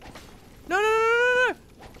 No, no, no,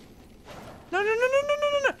 no, no, no. No, no, no, no, no,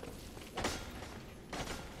 no, no.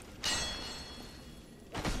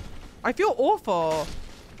 I feel awful.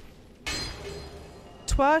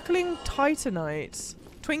 Twinkling Titanite.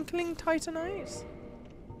 Twinkling Titanite?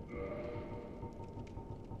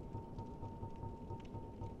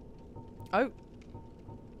 Oh.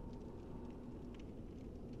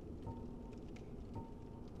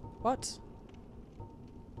 What?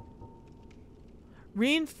 Oh,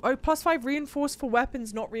 +5 reinforced for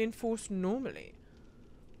weapons, not reinforced normally.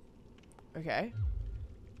 Okay.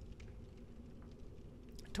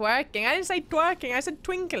 Twerking. I didn't say twerking. I said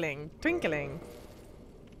twinkling. Twinkling.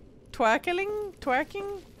 Twerkling?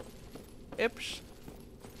 Twerking? Ips.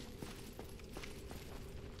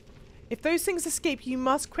 If those things escape, you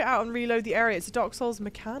must quit out and reload the area. It's a Dark Souls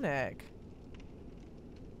mechanic.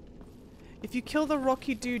 If you kill the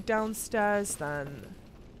rocky dude downstairs, then...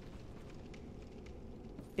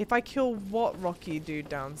 If I kill what rocky dude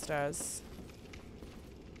downstairs?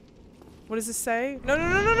 What does this say? No, no,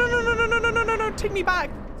 no, no, no, no, no, no, no, no, no, no, take me back.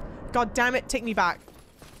 God damn it, take me back.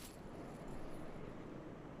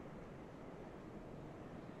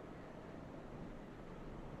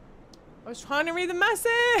 I was trying to read the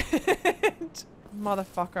message.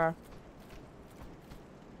 Motherfucker.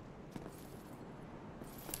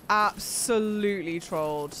 Absolutely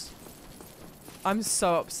trolled. I'm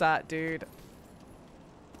so upset, dude.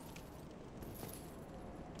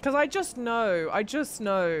 Because I just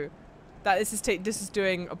know that this is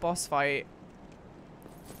doing a boss fight.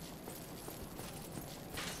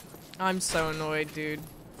 I'm so annoyed, dude.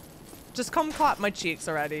 Just come clap my cheeks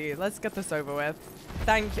already. Let's get this over with.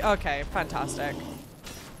 Thank you. Okay, fantastic.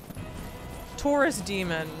 Taurus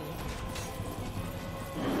demon.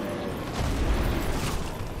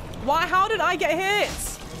 Why? How did I get hit?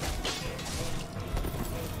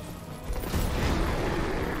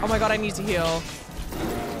 Oh my god, I need to heal.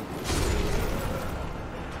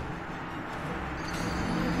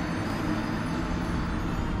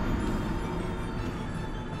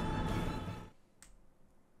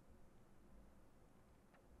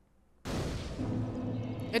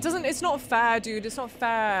 It's not fair, dude. It's not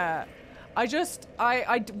fair. How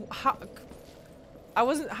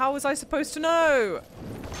was I supposed to know?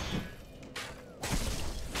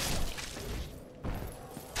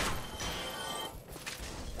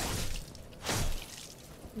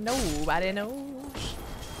 Nobody knows.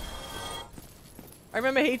 I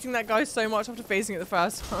remember hating that guy so much after facing it the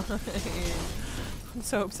first time. I'm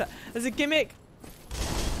so upset. There's a gimmick.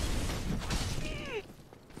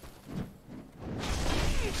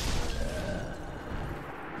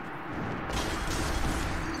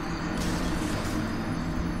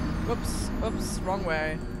 Whoops, wrong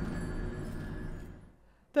way.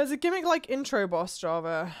 There's a gimmick like intro boss,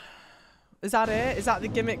 Java. Is that it? Is that the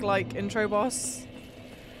gimmick like intro boss?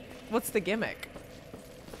 What's the gimmick?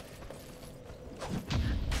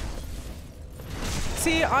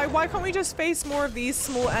 See, why can't we just face more of these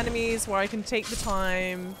small enemies where I can take the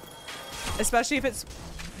time, especially if it's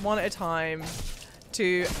one at a time,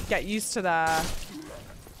 to get used to their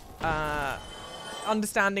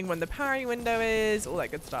understanding when the parry window is, all that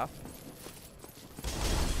good stuff.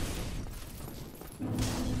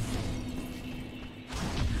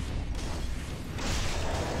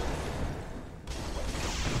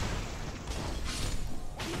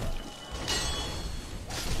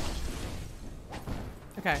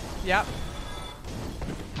 Okay, yep.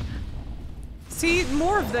 See,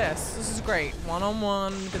 more of this. This is great.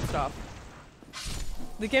 One-on-one, good stuff.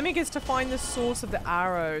 The gimmick is to find the source of the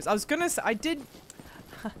arrows. I was gonna say, I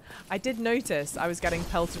did notice I was getting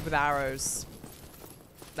pelted with arrows.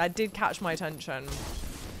 That did catch my attention.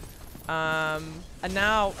 And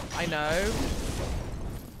now I know.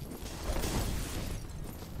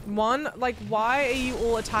 One, like, why are you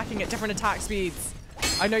all attacking at different attack speeds?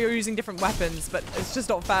 I know you're using different weapons, but it's just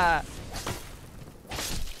not fair.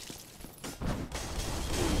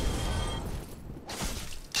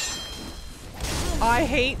 I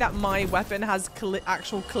hate that my weapon has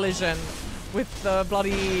actual collision with the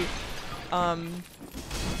bloody,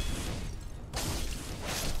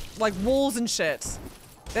 like walls and shit.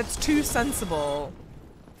 That's too sensible.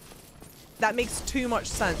 That makes too much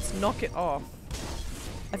sense. Knock it off.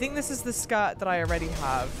 I think this is the skirt that I already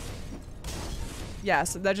have. Yeah,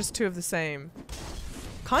 so they're just two of the same.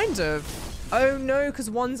 Kind of. Oh no,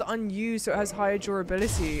 because one's unused, so it has higher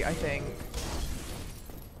durability, I think.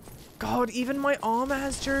 God, even my armor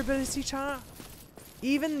has durability, chat?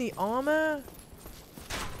 Even the armor?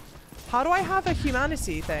 How do I have a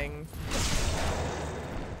humanity thing?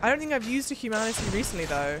 I don't think I've used a humanity recently,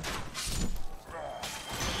 though.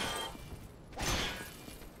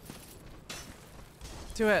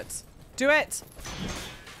 Do it. Do it!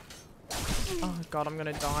 Oh god, I'm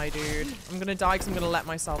gonna die, dude. I'm gonna die because I'm gonna let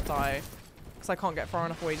myself die. Because I can't get far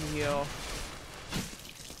enough away to heal.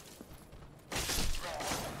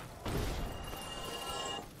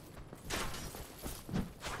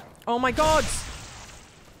 Oh my god!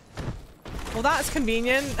 Well, that's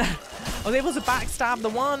convenient. I was able to backstab the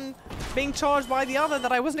one being charged by the other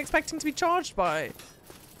that I wasn't expecting to be charged by.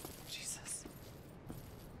 Jesus.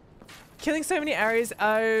 Killing so many areas.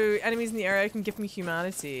 Oh, enemies in the area can give me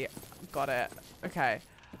humanity. Got it. Okay.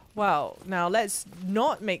 Well, now let's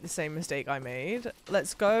not make the same mistake I made.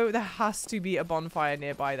 Let's go. There has to be a bonfire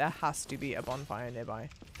nearby. There has to be a bonfire nearby.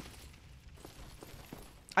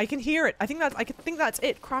 I can hear it. I think that's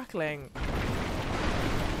it crackling.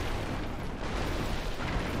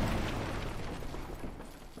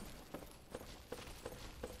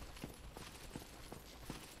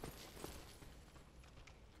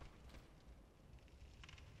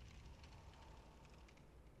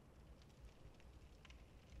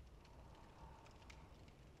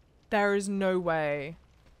 There is no way.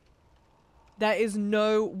 There is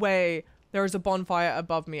no way there is a bonfire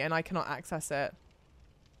above me and I cannot access it.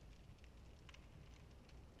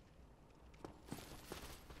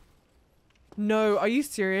 No, are you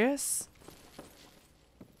serious?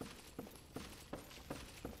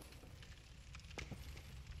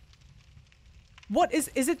 What is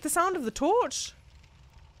it the sound of the torch?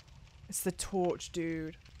 It's the torch,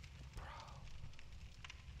 dude.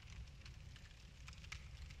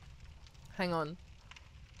 Hang on.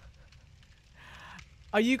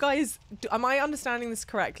 Are you guys... am I understanding this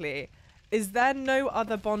correctly? Is there no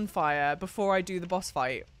other bonfire before I do the boss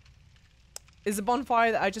fight? Is the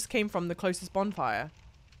bonfire that I just came from the closest bonfire?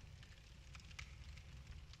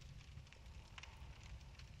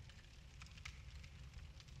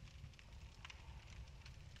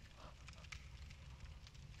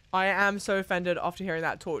 I am so offended after hearing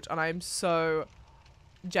that torch, and I am so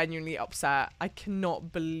genuinely upset. I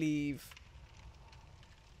cannot believe...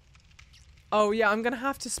 Oh yeah, I'm gonna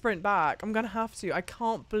have to sprint back. I'm gonna have to. I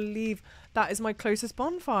can't believe that is my closest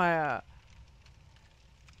bonfire.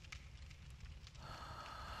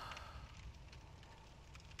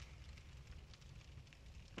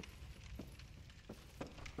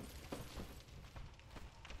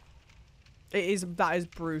 That is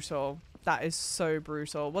brutal. That is so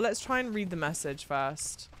brutal. Well, let's try and read the message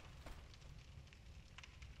first.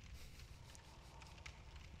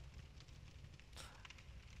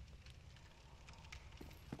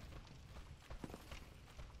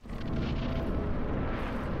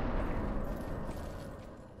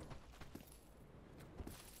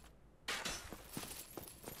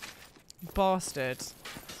 Bastard.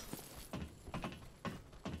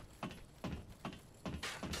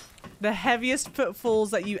 The heaviest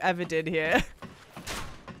footfalls that you ever did here.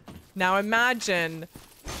 Now imagine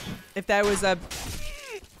if there was a...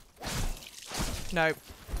 No.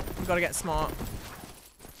 We've got to get smart.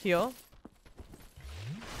 Heal.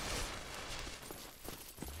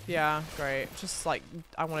 Yeah, great. Just like,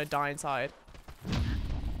 I want to die inside.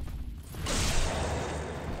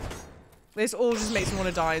 This all just makes me want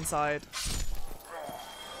to die inside.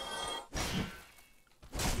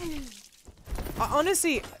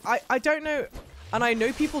 Honestly, I don't know, and I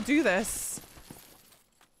know people do this,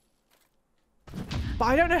 but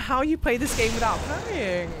I don't know how you play this game without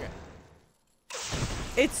parrying.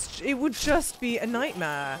 It would just be a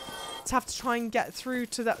nightmare to have to try and get through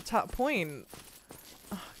to that point.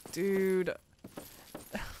 Oh, dude.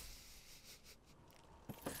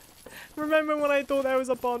 Remember when I thought there was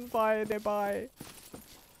a bonfire nearby?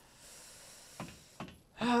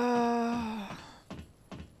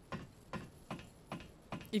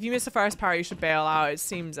 If you miss the first parry, you should bail out. It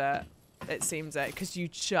seems it. It seems it. Because you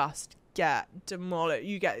just get demolished.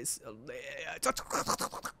 You get...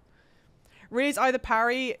 Really, it's either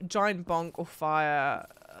parry, giant bonk, or fire.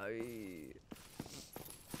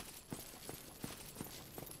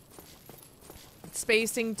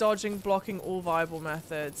 Spacing, dodging, blocking, all viable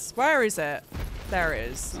methods. Where is it? There it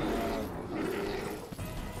is.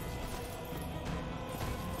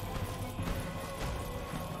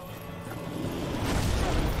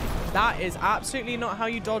 That is absolutely not how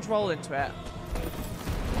you dodge roll into it.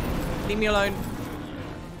 Leave me alone.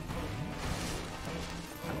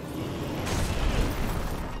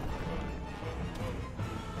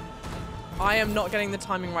 I am not getting the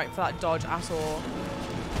timing right for that dodge at all.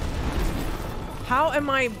 How am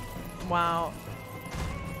I... Wow.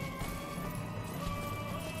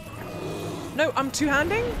 No, I'm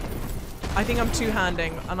two-handing? I think I'm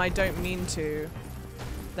two-handing, and I don't mean to.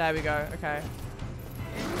 There we go. Okay.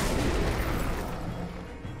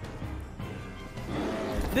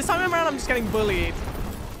 This time around, I'm just getting bullied.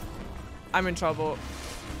 I'm in trouble.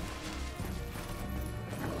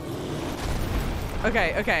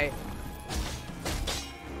 Okay, okay.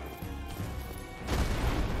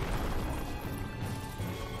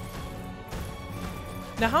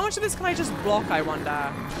 Now, how much of this can I just block, I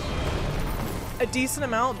wonder? A decent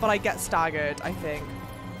amount, but I get staggered, I think.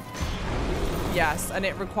 Yes, and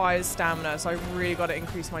it requires stamina, so I really got to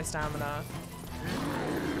increase my stamina.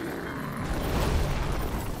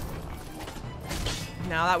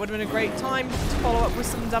 Now that would have been a great time to follow up with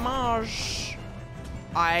some damage.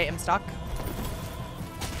 I am stuck.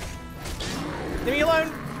 Leave me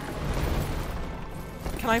alone.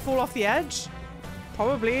 Can I fall off the edge?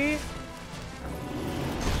 Probably.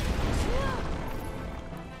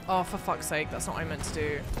 Oh, for fuck's sake, that's not what I meant to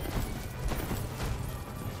do.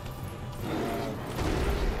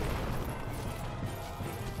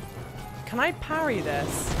 Can I parry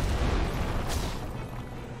this?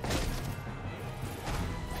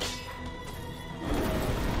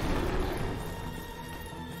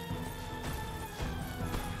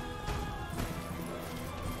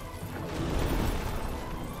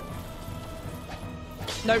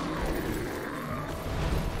 Nope.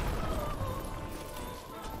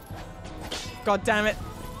 God damn it.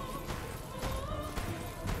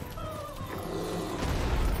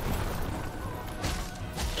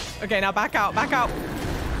 Okay, now back out, back out.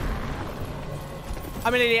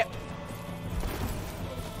 I'm an idiot.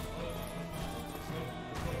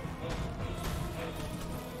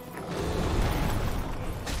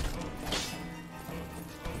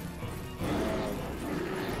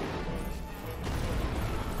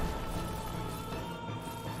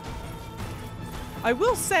 I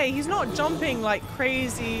will say he's not jumping like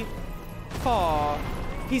crazy far.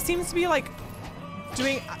 He seems to be like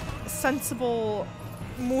doing sensible,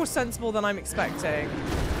 more sensible than I'm expecting.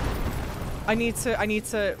 I need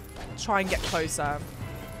to try and get closer.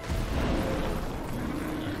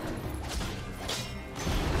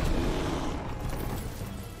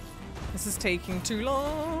 This is taking too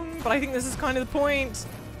long, but I think this is kind of the point.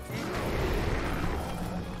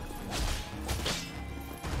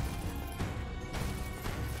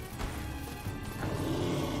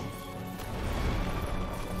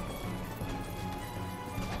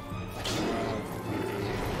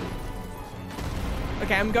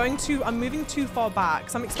 Okay, I'm moving too far back,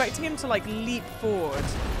 so I'm expecting him to like leap forward,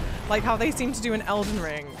 like how they seem to do in Elden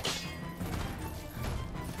Ring.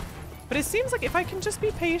 But it seems like if I can just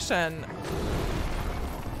be patient.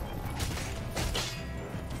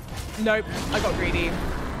 Nope, I got greedy.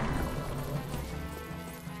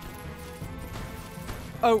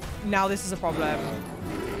 Oh, now this is a problem.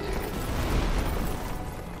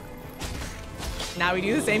 Now we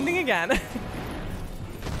do the same thing again.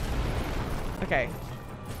 Okay.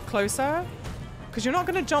 Closer? Because you're not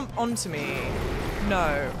going to jump onto me.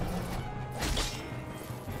 No.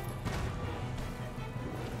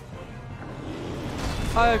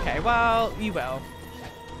 Okay, well, you will.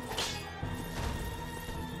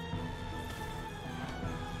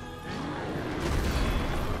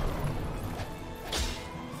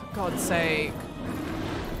 For God's sake.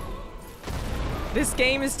 This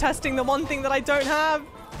game is testing the one thing that I don't have.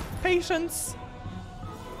 Patience.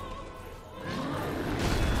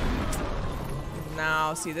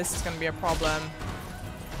 Now, see, this is going to be a problem.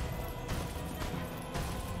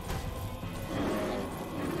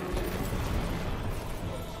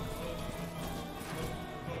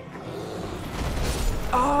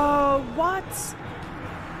 Oh, what?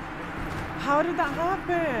 How did that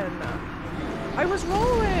happen? I was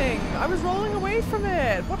rolling away from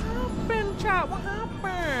it. What happened, chat? What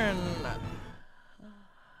happened?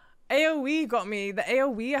 AoE got me. The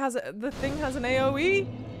AoE has the thing has an AoE.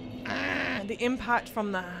 The impact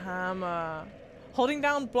from the hammer. Holding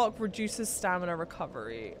down block reduces stamina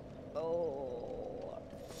recovery. Oh.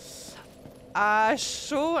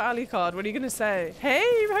 Sure, Alicard. What are you gonna say? Hey,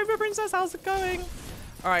 Hobo Princess, how's it going?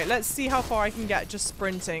 All right, let's see how far I can get just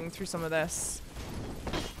sprinting through some of this.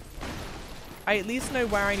 I at least know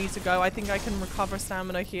where I need to go. I think I can recover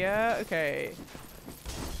stamina here. Okay.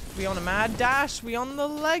 We on a mad dash? We on the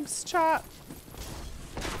legs, chat?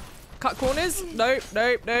 Cut corners? Nope,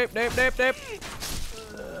 nope, nope, nope, nope, nope.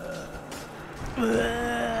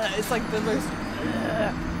 It's like the most...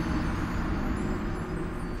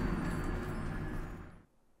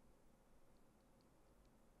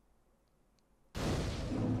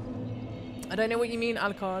 I don't know what you mean,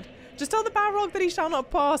 Alucard. Just tell the Balrog that he shall not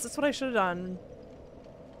pass. That's what I should have done.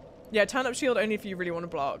 Yeah, turn up shield only if you really want to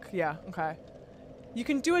block. Yeah, okay. You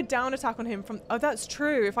can do a down attack on him from... Oh, that's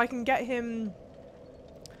true. If I can get him...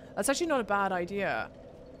 That's actually not a bad idea.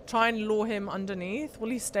 Try and lure him underneath. Will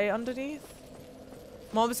he stay underneath?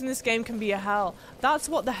 Mobs in this game can be a hell. That's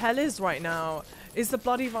what the hell is right now. Is the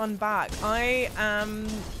bloody run back. I am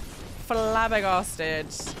flabbergasted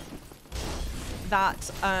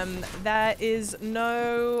that there is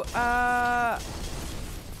no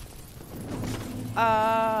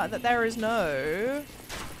that there is no...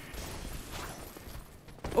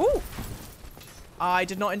 Ooh! I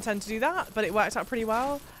did not intend to do that, but it worked out pretty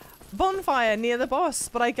well. Bonfire near the boss,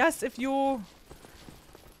 but I guess if you're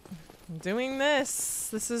doing this,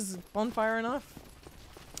 This is bonfire enough.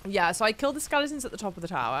 Yeah, so I killed the skeletons at the top of the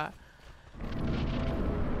tower.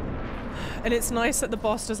 And it's nice that the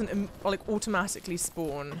boss doesn't like automatically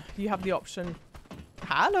spawn. You have the option,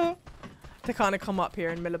 hello, to kind of come up here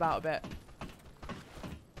and mill about a bit.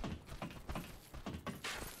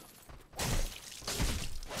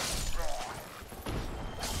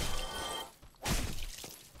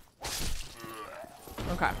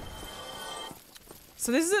 Okay.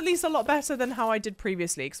 So this is at least a lot better than how I did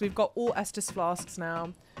previously, because we've got all Estus flasks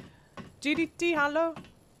now. GDT, hello.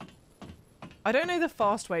 I don't know the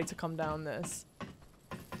fast way to come down this.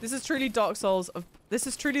 This is truly Dark Souls of. This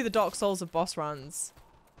is truly the Dark Souls of boss runs.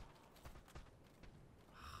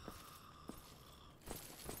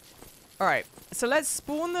 All right, so let's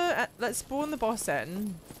spawn the boss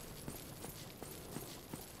in.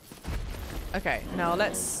 Okay, now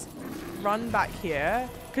let's run back here,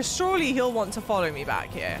 because surely he'll want to follow me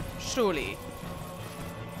back here. Surely.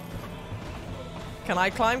 Can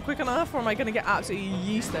I climb quick enough, or am I going to get absolutely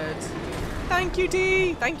yeasted? Thank you,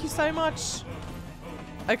 D. Thank you so much.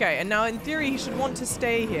 Okay, and now in theory he should want to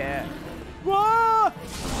stay here. Whoa!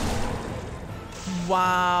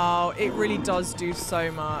 Wow, it really does do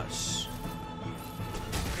so much.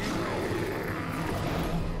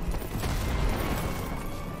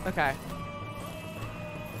 Okay.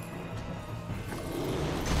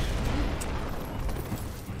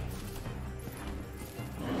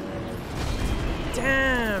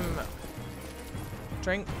 Damn.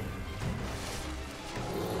 Drink.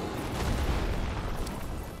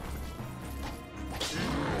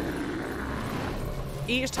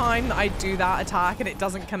 Each time that I do that attack and it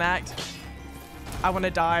doesn't connect, I want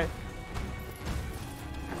to die.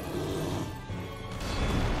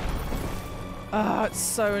 Oh, it's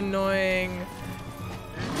so annoying.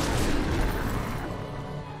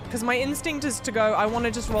 Because my instinct is to go, I want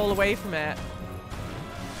to just roll away from it.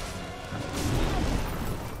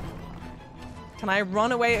 Can I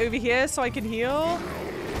run away over here so I can heal?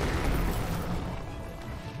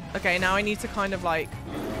 Okay, now I need to kind of like...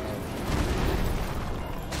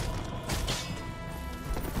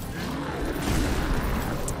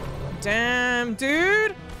 Damn,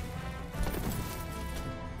 dude!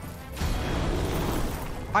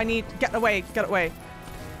 I need... Get away, get away.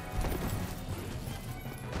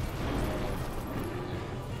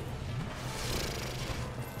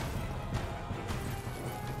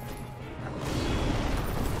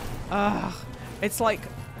 Ugh, it's like...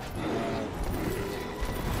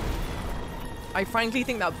 I frankly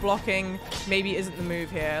think that blocking maybe isn't the move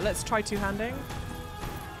here. Let's try two-handing.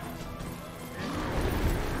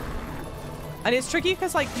 And it's tricky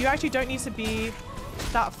because like you actually don't need to be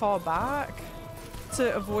that far back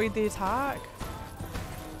to avoid the attack.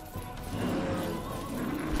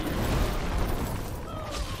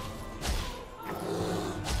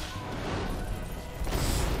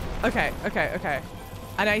 Okay, okay, okay.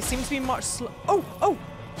 And I seem to be much slow. Oh, oh!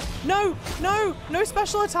 No, no, no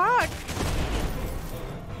special attack!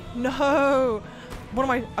 No! What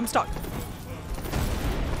am I? I'm stuck.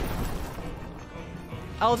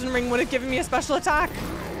 Elden Ring would have given me a special attack.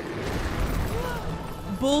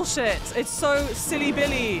 Bullshit. It's so silly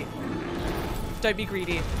Billy. Don't be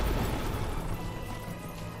greedy.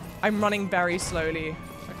 I'm running very slowly.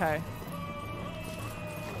 Okay.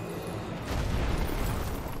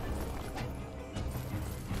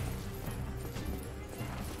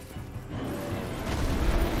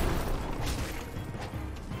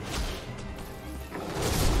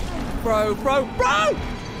 Bro, bro, bro!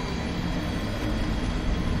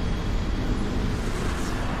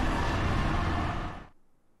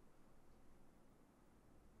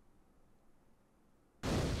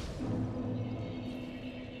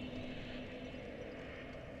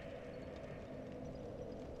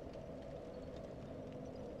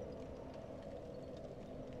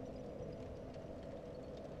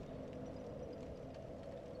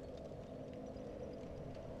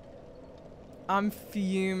 I'm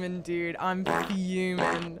fuming, dude. I'm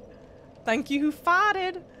fuming. Thank you, who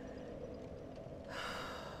farted.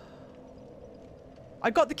 I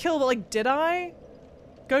got the kill, but like, did I?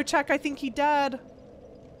 Go check, I think he dead.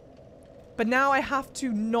 But now I have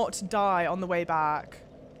to not die on the way back.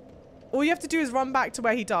 All you have to do is run back to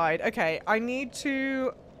where he died. Okay, I need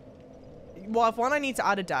to... Well, if one, I need to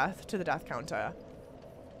add a death to the death counter.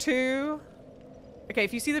 2... Okay,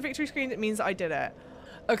 if you see the victory screen, it means that I did it.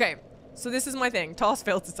 Okay. So this is my thing. Task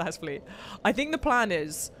failed successfully. I think the plan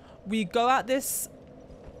is we go at this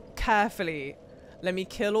carefully. Let me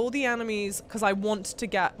kill all the enemies because I want to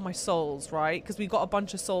get my souls, right? Because we got a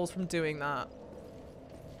bunch of souls from doing that.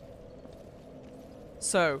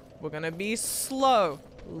 So we're going to be slow.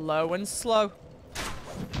 Low and slow.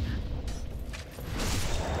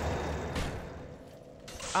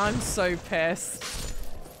 I'm so pissed.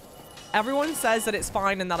 Everyone says that it's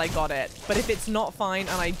fine and that I got it. But if it's not fine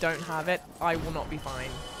and I don't have it, I will not be fine.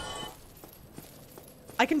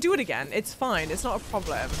 I can do it again. It's fine. It's not a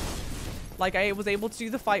problem. Like, I was able to do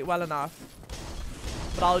the fight well enough.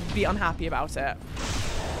 But I'll be unhappy about it.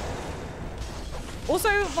 Also,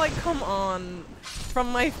 like, come on.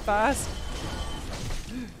 From my first,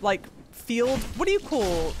 like, field... What do you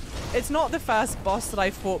call... It's not the first boss that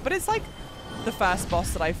I fought, but it's like the first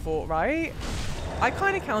boss that I fought, right? I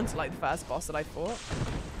kind of count it like the first boss that I fought.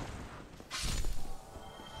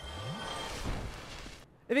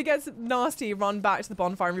 If it gets nasty, run back to the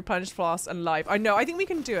bonfire and replenish flasks and life. I know, I think we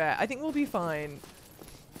can do it. I think we'll be fine.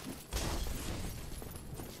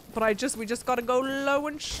 But we just gotta go low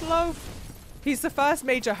and slow. He's the first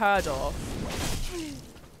major hurdle.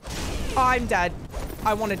 Oh, I'm dead.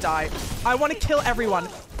 I want to die. I want to kill everyone.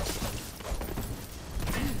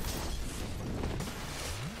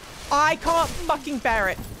 I can't fucking bear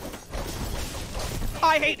it.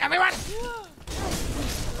 I hate everyone.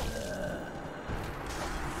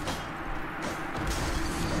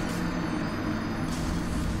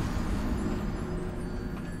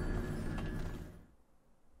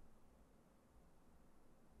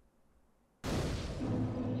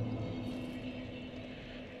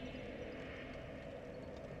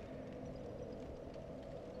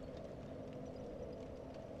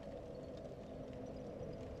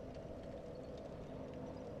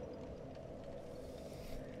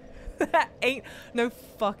 There ain't no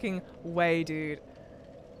fucking way, dude.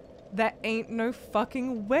 There ain't no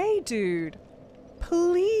fucking way, dude.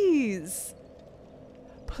 Please.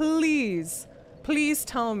 Please. Please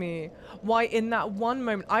tell me why in that one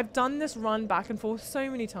moment... I've done this run back and forth so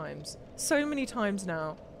many times. So many times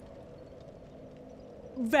now.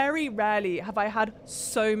 Very rarely have I had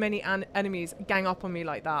so many enemies gang up on me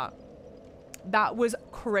like that. That was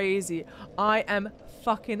crazy. I am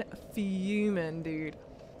fucking fuming, dude.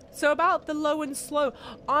 So about the low and slow,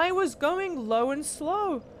 I was going low and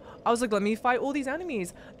slow. I was like, let me fight all these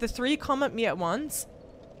enemies. The 3 come at me at once.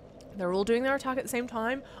 They're all doing their attack at the same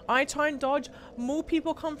time. I try and dodge. More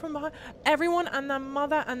people come from behind. Everyone and their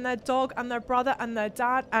mother and their dog and their brother and their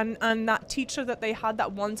dad and that teacher that they had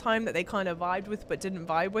that one time that they kind of vibed with but didn't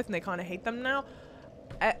vibe with and they kind of hate them now.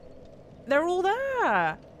 They're all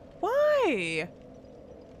there. Why?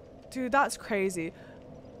 Dude, that's crazy.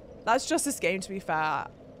 That's just this game, to be fair.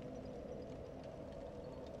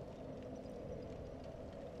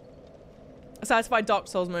 A satisfied Dark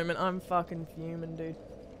Souls moment. I'm fucking fuming, dude.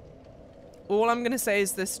 All I'm gonna say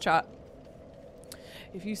is this, chat.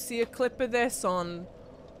 If you see a clip of this on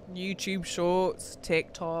YouTube Shorts,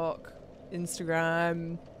 TikTok,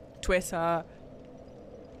 Instagram, Twitter,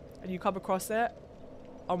 and you come across it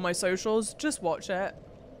on my socials, just watch it.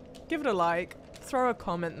 Give it a like. Throw a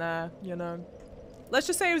comment there, you know. Let's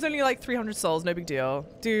just say it was only like 300 souls, no big deal.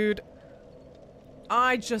 Dude,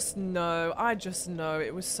 I just know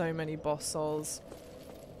it was so many boss souls.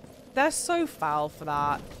 They're so foul for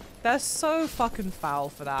that. They're so fucking foul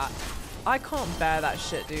for that. I can't bear that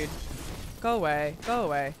shit, dude. Go away. Go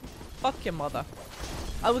away. Fuck your mother.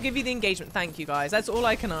 I will give you the engagement. Thank you, guys. That's all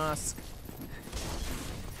I can ask.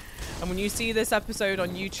 And when you see this episode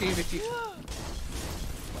on YouTube, if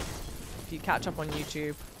you catch up on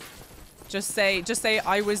YouTube, just say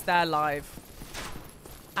I was there live.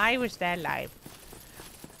 I was there live.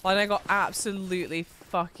 And I got absolutely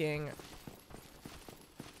fucking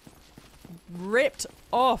ripped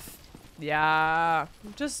off. Yeah.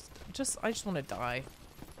 I just want to die.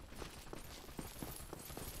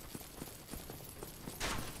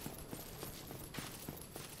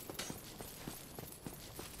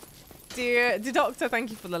 Dear Doctor, thank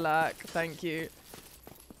you for the lurk. Thank you.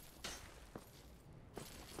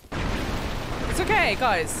 It's okay,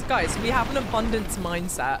 guys. Guys, we have an abundance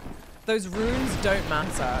mindset. Those runes don't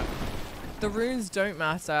matter. The runes don't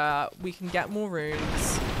matter. We can get more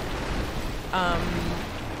runes. But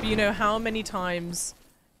you know, how many times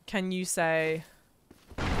can you say...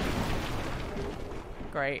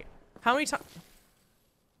 Great. How many times...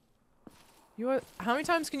 How many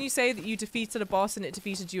times can you say that you defeated a boss and it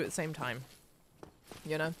defeated you at the same time?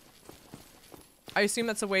 You know? I assume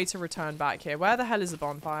that's a way to return back here. Where the hell is the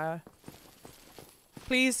bonfire?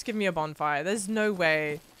 Please give me a bonfire. There's no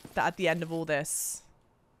way that at the end of all this...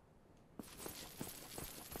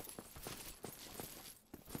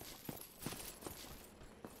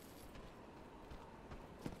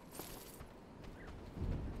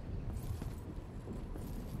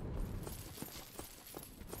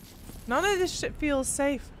 None of this shit feels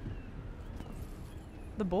safe.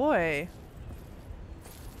 The boy.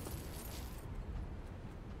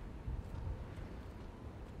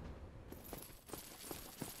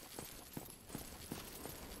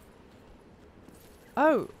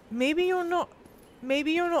 Oh, maybe you're not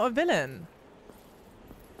a villain.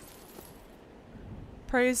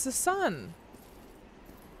 Praise the sun.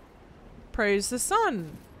 Praise the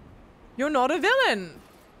sun. You're not a villain.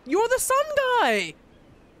 You're the sun guy.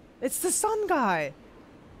 It's the sun guy.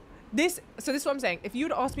 So this is what I'm saying. If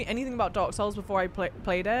you'd asked me anything about Dark Souls before I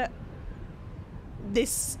played it,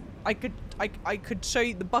 I could show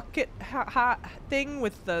you the bucket hat thing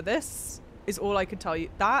with this is all I could tell you.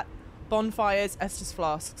 That, bonfires, Estus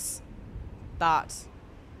flasks, that,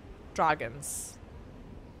 dragons.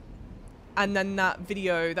 And then that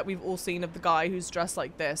video that we've all seen of the guy who's dressed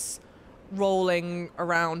like this, rolling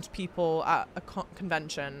around people at a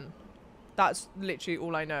convention. That's literally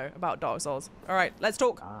all I know about Dark Souls. All right, let's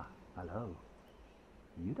talk. Ah, hello.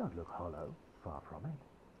 You don't look hollow, far from it.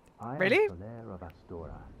 I Really? am Solaire of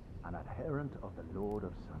Astora, an adherent of the Lord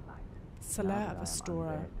of Sunlight. Solaire of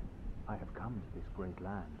Astora. I have come to this great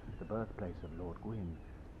land, the birthplace of Lord Gwyn,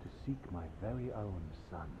 to seek my very own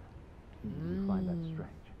son. You find that strange?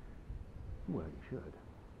 Well, you should.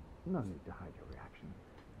 No need to hide your reaction.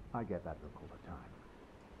 I get that look all the time.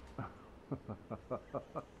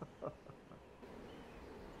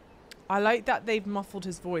 I like that they've muffled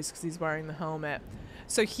his voice because he's wearing the helmet.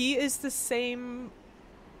 So he is the same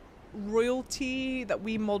royalty that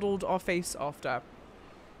we modeled our face after.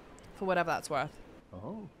 For whatever that's worth.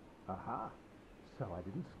 Oh, aha. So I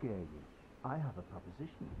didn't scare you. I have a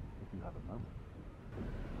proposition, if you have a moment.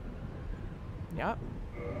 Yep.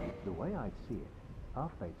 The way I see it, our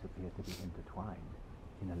fates appear to be intertwined.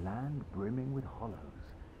 In a land brimming with hollows,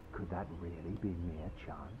 could that really be mere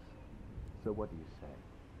chance? So what do you say?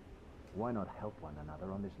 Why not help one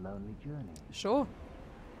another on this lonely journey? Sure.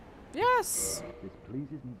 Yes. This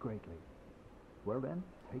pleases me greatly. Well then,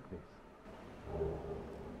 take this.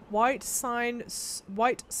 White sign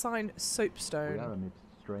soapstone. We are amidst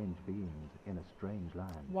strange beings in a strange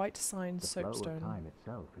land. White sign The flow of soapstone. time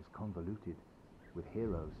itself is convoluted, with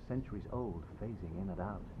heroes centuries old phasing in and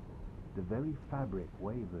out. The very fabric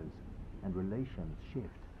wavers, and relations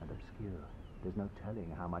shift and obscure. There's no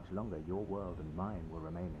telling how much longer your world and mine will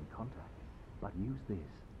remain in contact. But use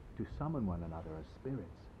this to summon one another as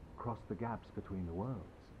spirits, cross the gaps between the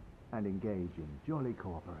worlds, and engage in jolly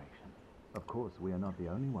cooperation. Of course, we are not the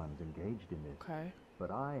only ones engaged in this. Okay.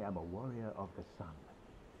 But I am a warrior of the sun.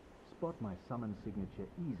 Spot my summon signature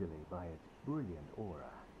easily by its brilliant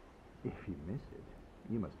aura. If you miss it,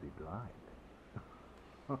 you must be blind.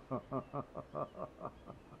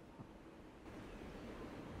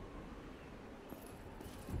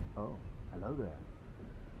 Oh, hello there.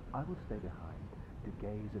 I will stay behind to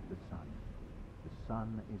gaze at the sun. The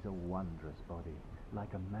sun is a wondrous body,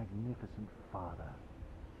 like a magnificent father.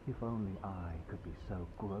 If only I could be so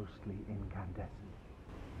grossly incandescent.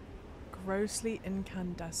 Grossly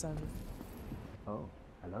incandescent. Oh,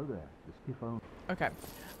 hello there. If only. Okay.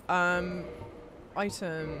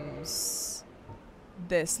 Items.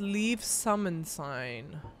 This. Leave summon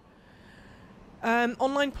sign.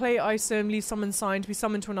 Online play item. Leave summon sign to be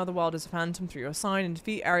summoned to another world as a phantom through your sign and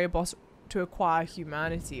defeat area boss to acquire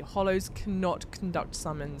humanity. Hollows cannot conduct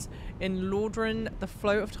summons. In Lordran, the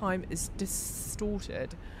flow of time is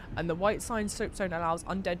distorted, and the white sign soapstone allows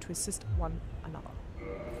undead to assist one another.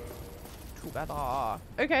 Together.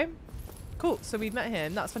 Okay. Cool. So we've met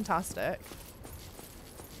him. That's fantastic.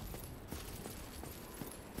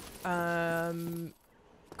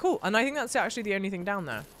 Cool. And I think that's actually the only thing down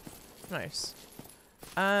there. Nice.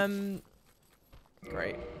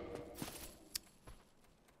 Great.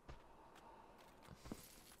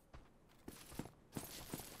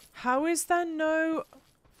 How is there no...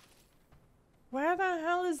 Where the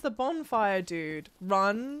hell is the bonfire, dude?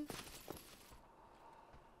 Run.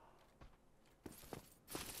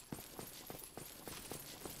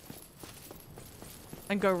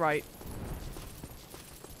 And go right.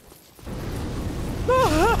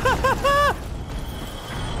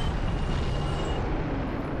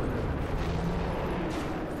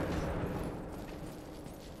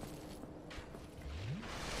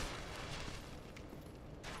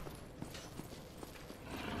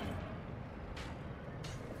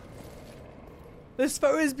 This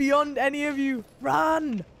foe is beyond any of you.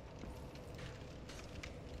 Run!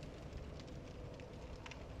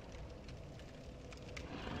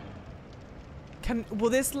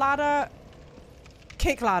 Will this ladder...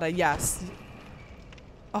 Kick ladder, yes.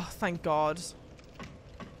 Oh, thank God.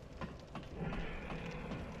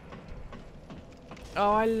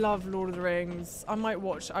 Oh, I love Lord of the Rings. I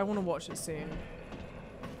want to watch it soon.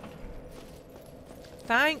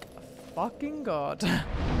 Thank fucking God.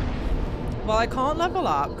 Well, I can't level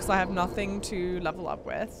up because I have nothing to level up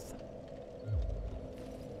with.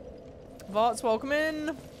 Vots, welcome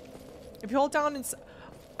in. If you hold down and...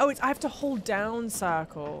 Oh, I have to hold down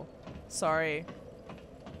circle. Sorry.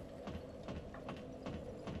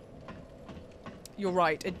 You're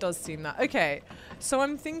right, it does seem that. Okay, so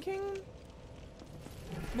I'm thinking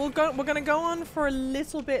we're gonna go on for a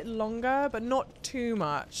little bit longer, but not too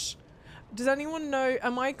much. Does anyone know,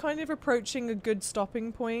 am I kind of approaching a good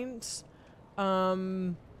stopping point?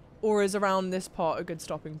 Or is around this part a good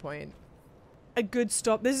stopping point? A good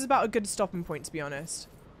stop. This is about a good stopping point, to be honest.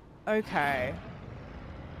 Okay.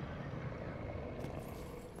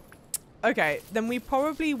 Okay, then we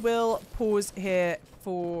probably will pause here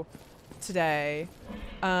for today.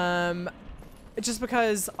 Just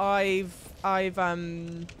because I've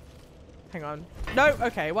hang on. No,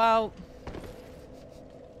 okay, well.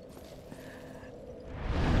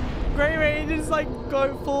 Grey Range is like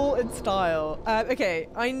go full in style. Okay,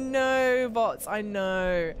 I know, bots, I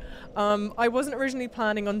know. I wasn't originally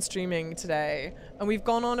planning on streaming today, and we've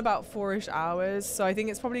gone on about 4-ish hours, so I think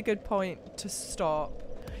it's probably a good point to stop.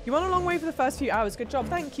 You went a long way for the first few hours. Good job,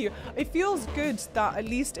 thank you. It feels good that at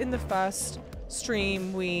least in the first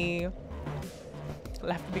stream we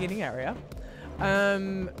left the beginning area.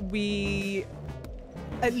 We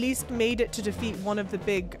at least made it to defeat one of the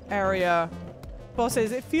big area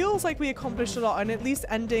bosses. It feels like we accomplished a lot, and at least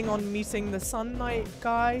ending on meeting the Sun Knight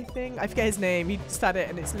guy thing. I forget his name. He said it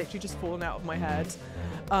and it's literally just fallen out of my head.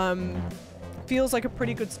 Feels like a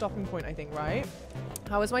pretty good stopping point, I think, right?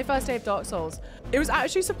 How was my first day of Dark Souls? It was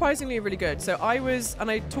actually surprisingly really good. So I was, and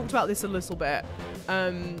I talked about this a little bit,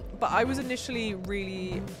 but I was initially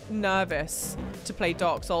really nervous to play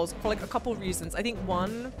Dark Souls for like a couple of reasons. I think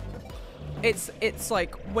one, it's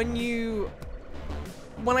like when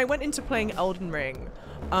I went into playing Elden Ring,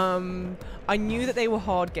 I knew that they were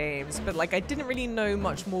hard games, but like I didn't really know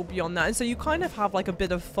much more beyond that. And so you kind of have like a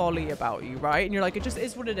bit of folly about you, right? And you're like, it just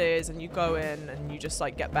is what it is, and you go in and you just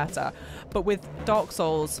like get better. But with Dark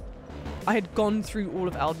Souls, I had gone through all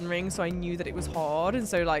of Elden Ring, so I knew that it was hard, and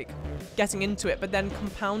so like getting into it. But then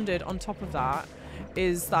compounded on top of that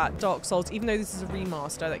is that Dark Souls, even though this is a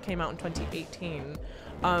remaster that came out in 2018,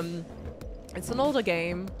 it's an older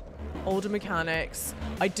game, older mechanics.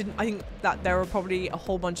 I think that there were probably a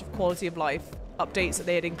whole bunch of quality of life updates that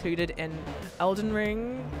they had included in Elden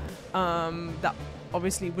Ring that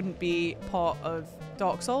obviously wouldn't be part of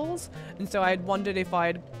Dark Souls, and so I had wondered if I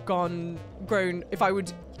had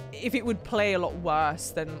if it would play a lot worse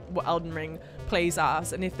than what Elden Ring plays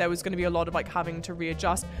as, and if there was going to be a lot of like having to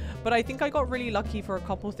readjust. But I think I got really lucky for a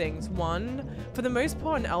couple things. One, for the most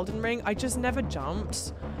part in Elden Ring, I just never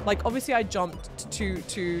jumped. Like obviously I jumped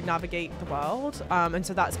to navigate the world, and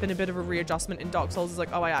so that's been a bit of a readjustment in Dark Souls. It's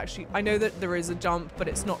like, oh, I know that there is a jump, but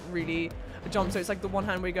it's not really a jump. So it's like the one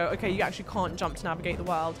hand where you go, okay, you actually can't jump to navigate the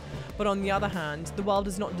world, but on the other hand, the world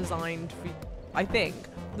is not designed for, I think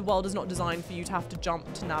the world is not designed for you to have to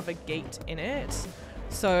jump to navigate in it.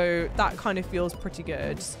 So that kind of feels pretty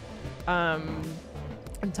good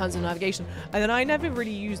in terms of navigation. And then I never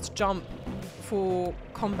really used jump for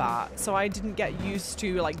combat, so I didn't get used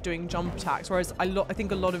to like doing jump attacks, whereas I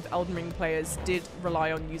think a lot of Elden Ring players did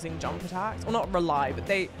rely on using jump attacks. Well, not rely, but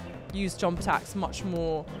they used jump attacks much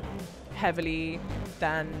more heavily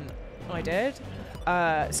than I did.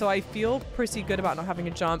 So I feel pretty good about not having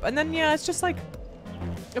a jump. And then yeah, it's just like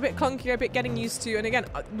a bit clunky, a bit getting used to. And again,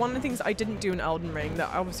 one of the things I didn't do in Elden Ring that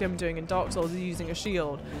obviously I'm doing in Dark Souls is using a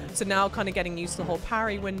shield. So now kind of getting used to the whole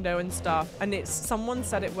parry window and stuff. And it's, someone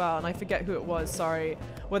said it well, and I forget who it was, sorry,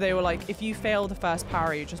 where they were like, if you fail the first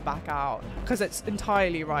parry, you just back out. Because it's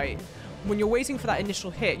entirely right. When you're waiting for that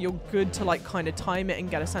initial hit, you're good to like kind of time it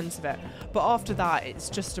and get a sense of it. But after that,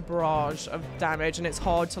 it's just a barrage of damage, and it's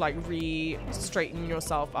hard to like re-straighten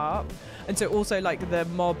yourself up. And so also like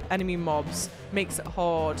the enemy mobs makes it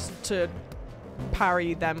hard to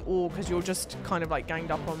parry them all because you're just kind of like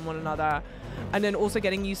ganged up on one another. And then also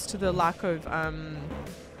getting used to the lack of, I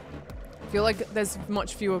feel like there's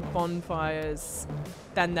much fewer bonfires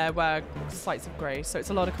than there were sites of grace. So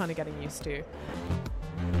it's a lot of kind of getting used to.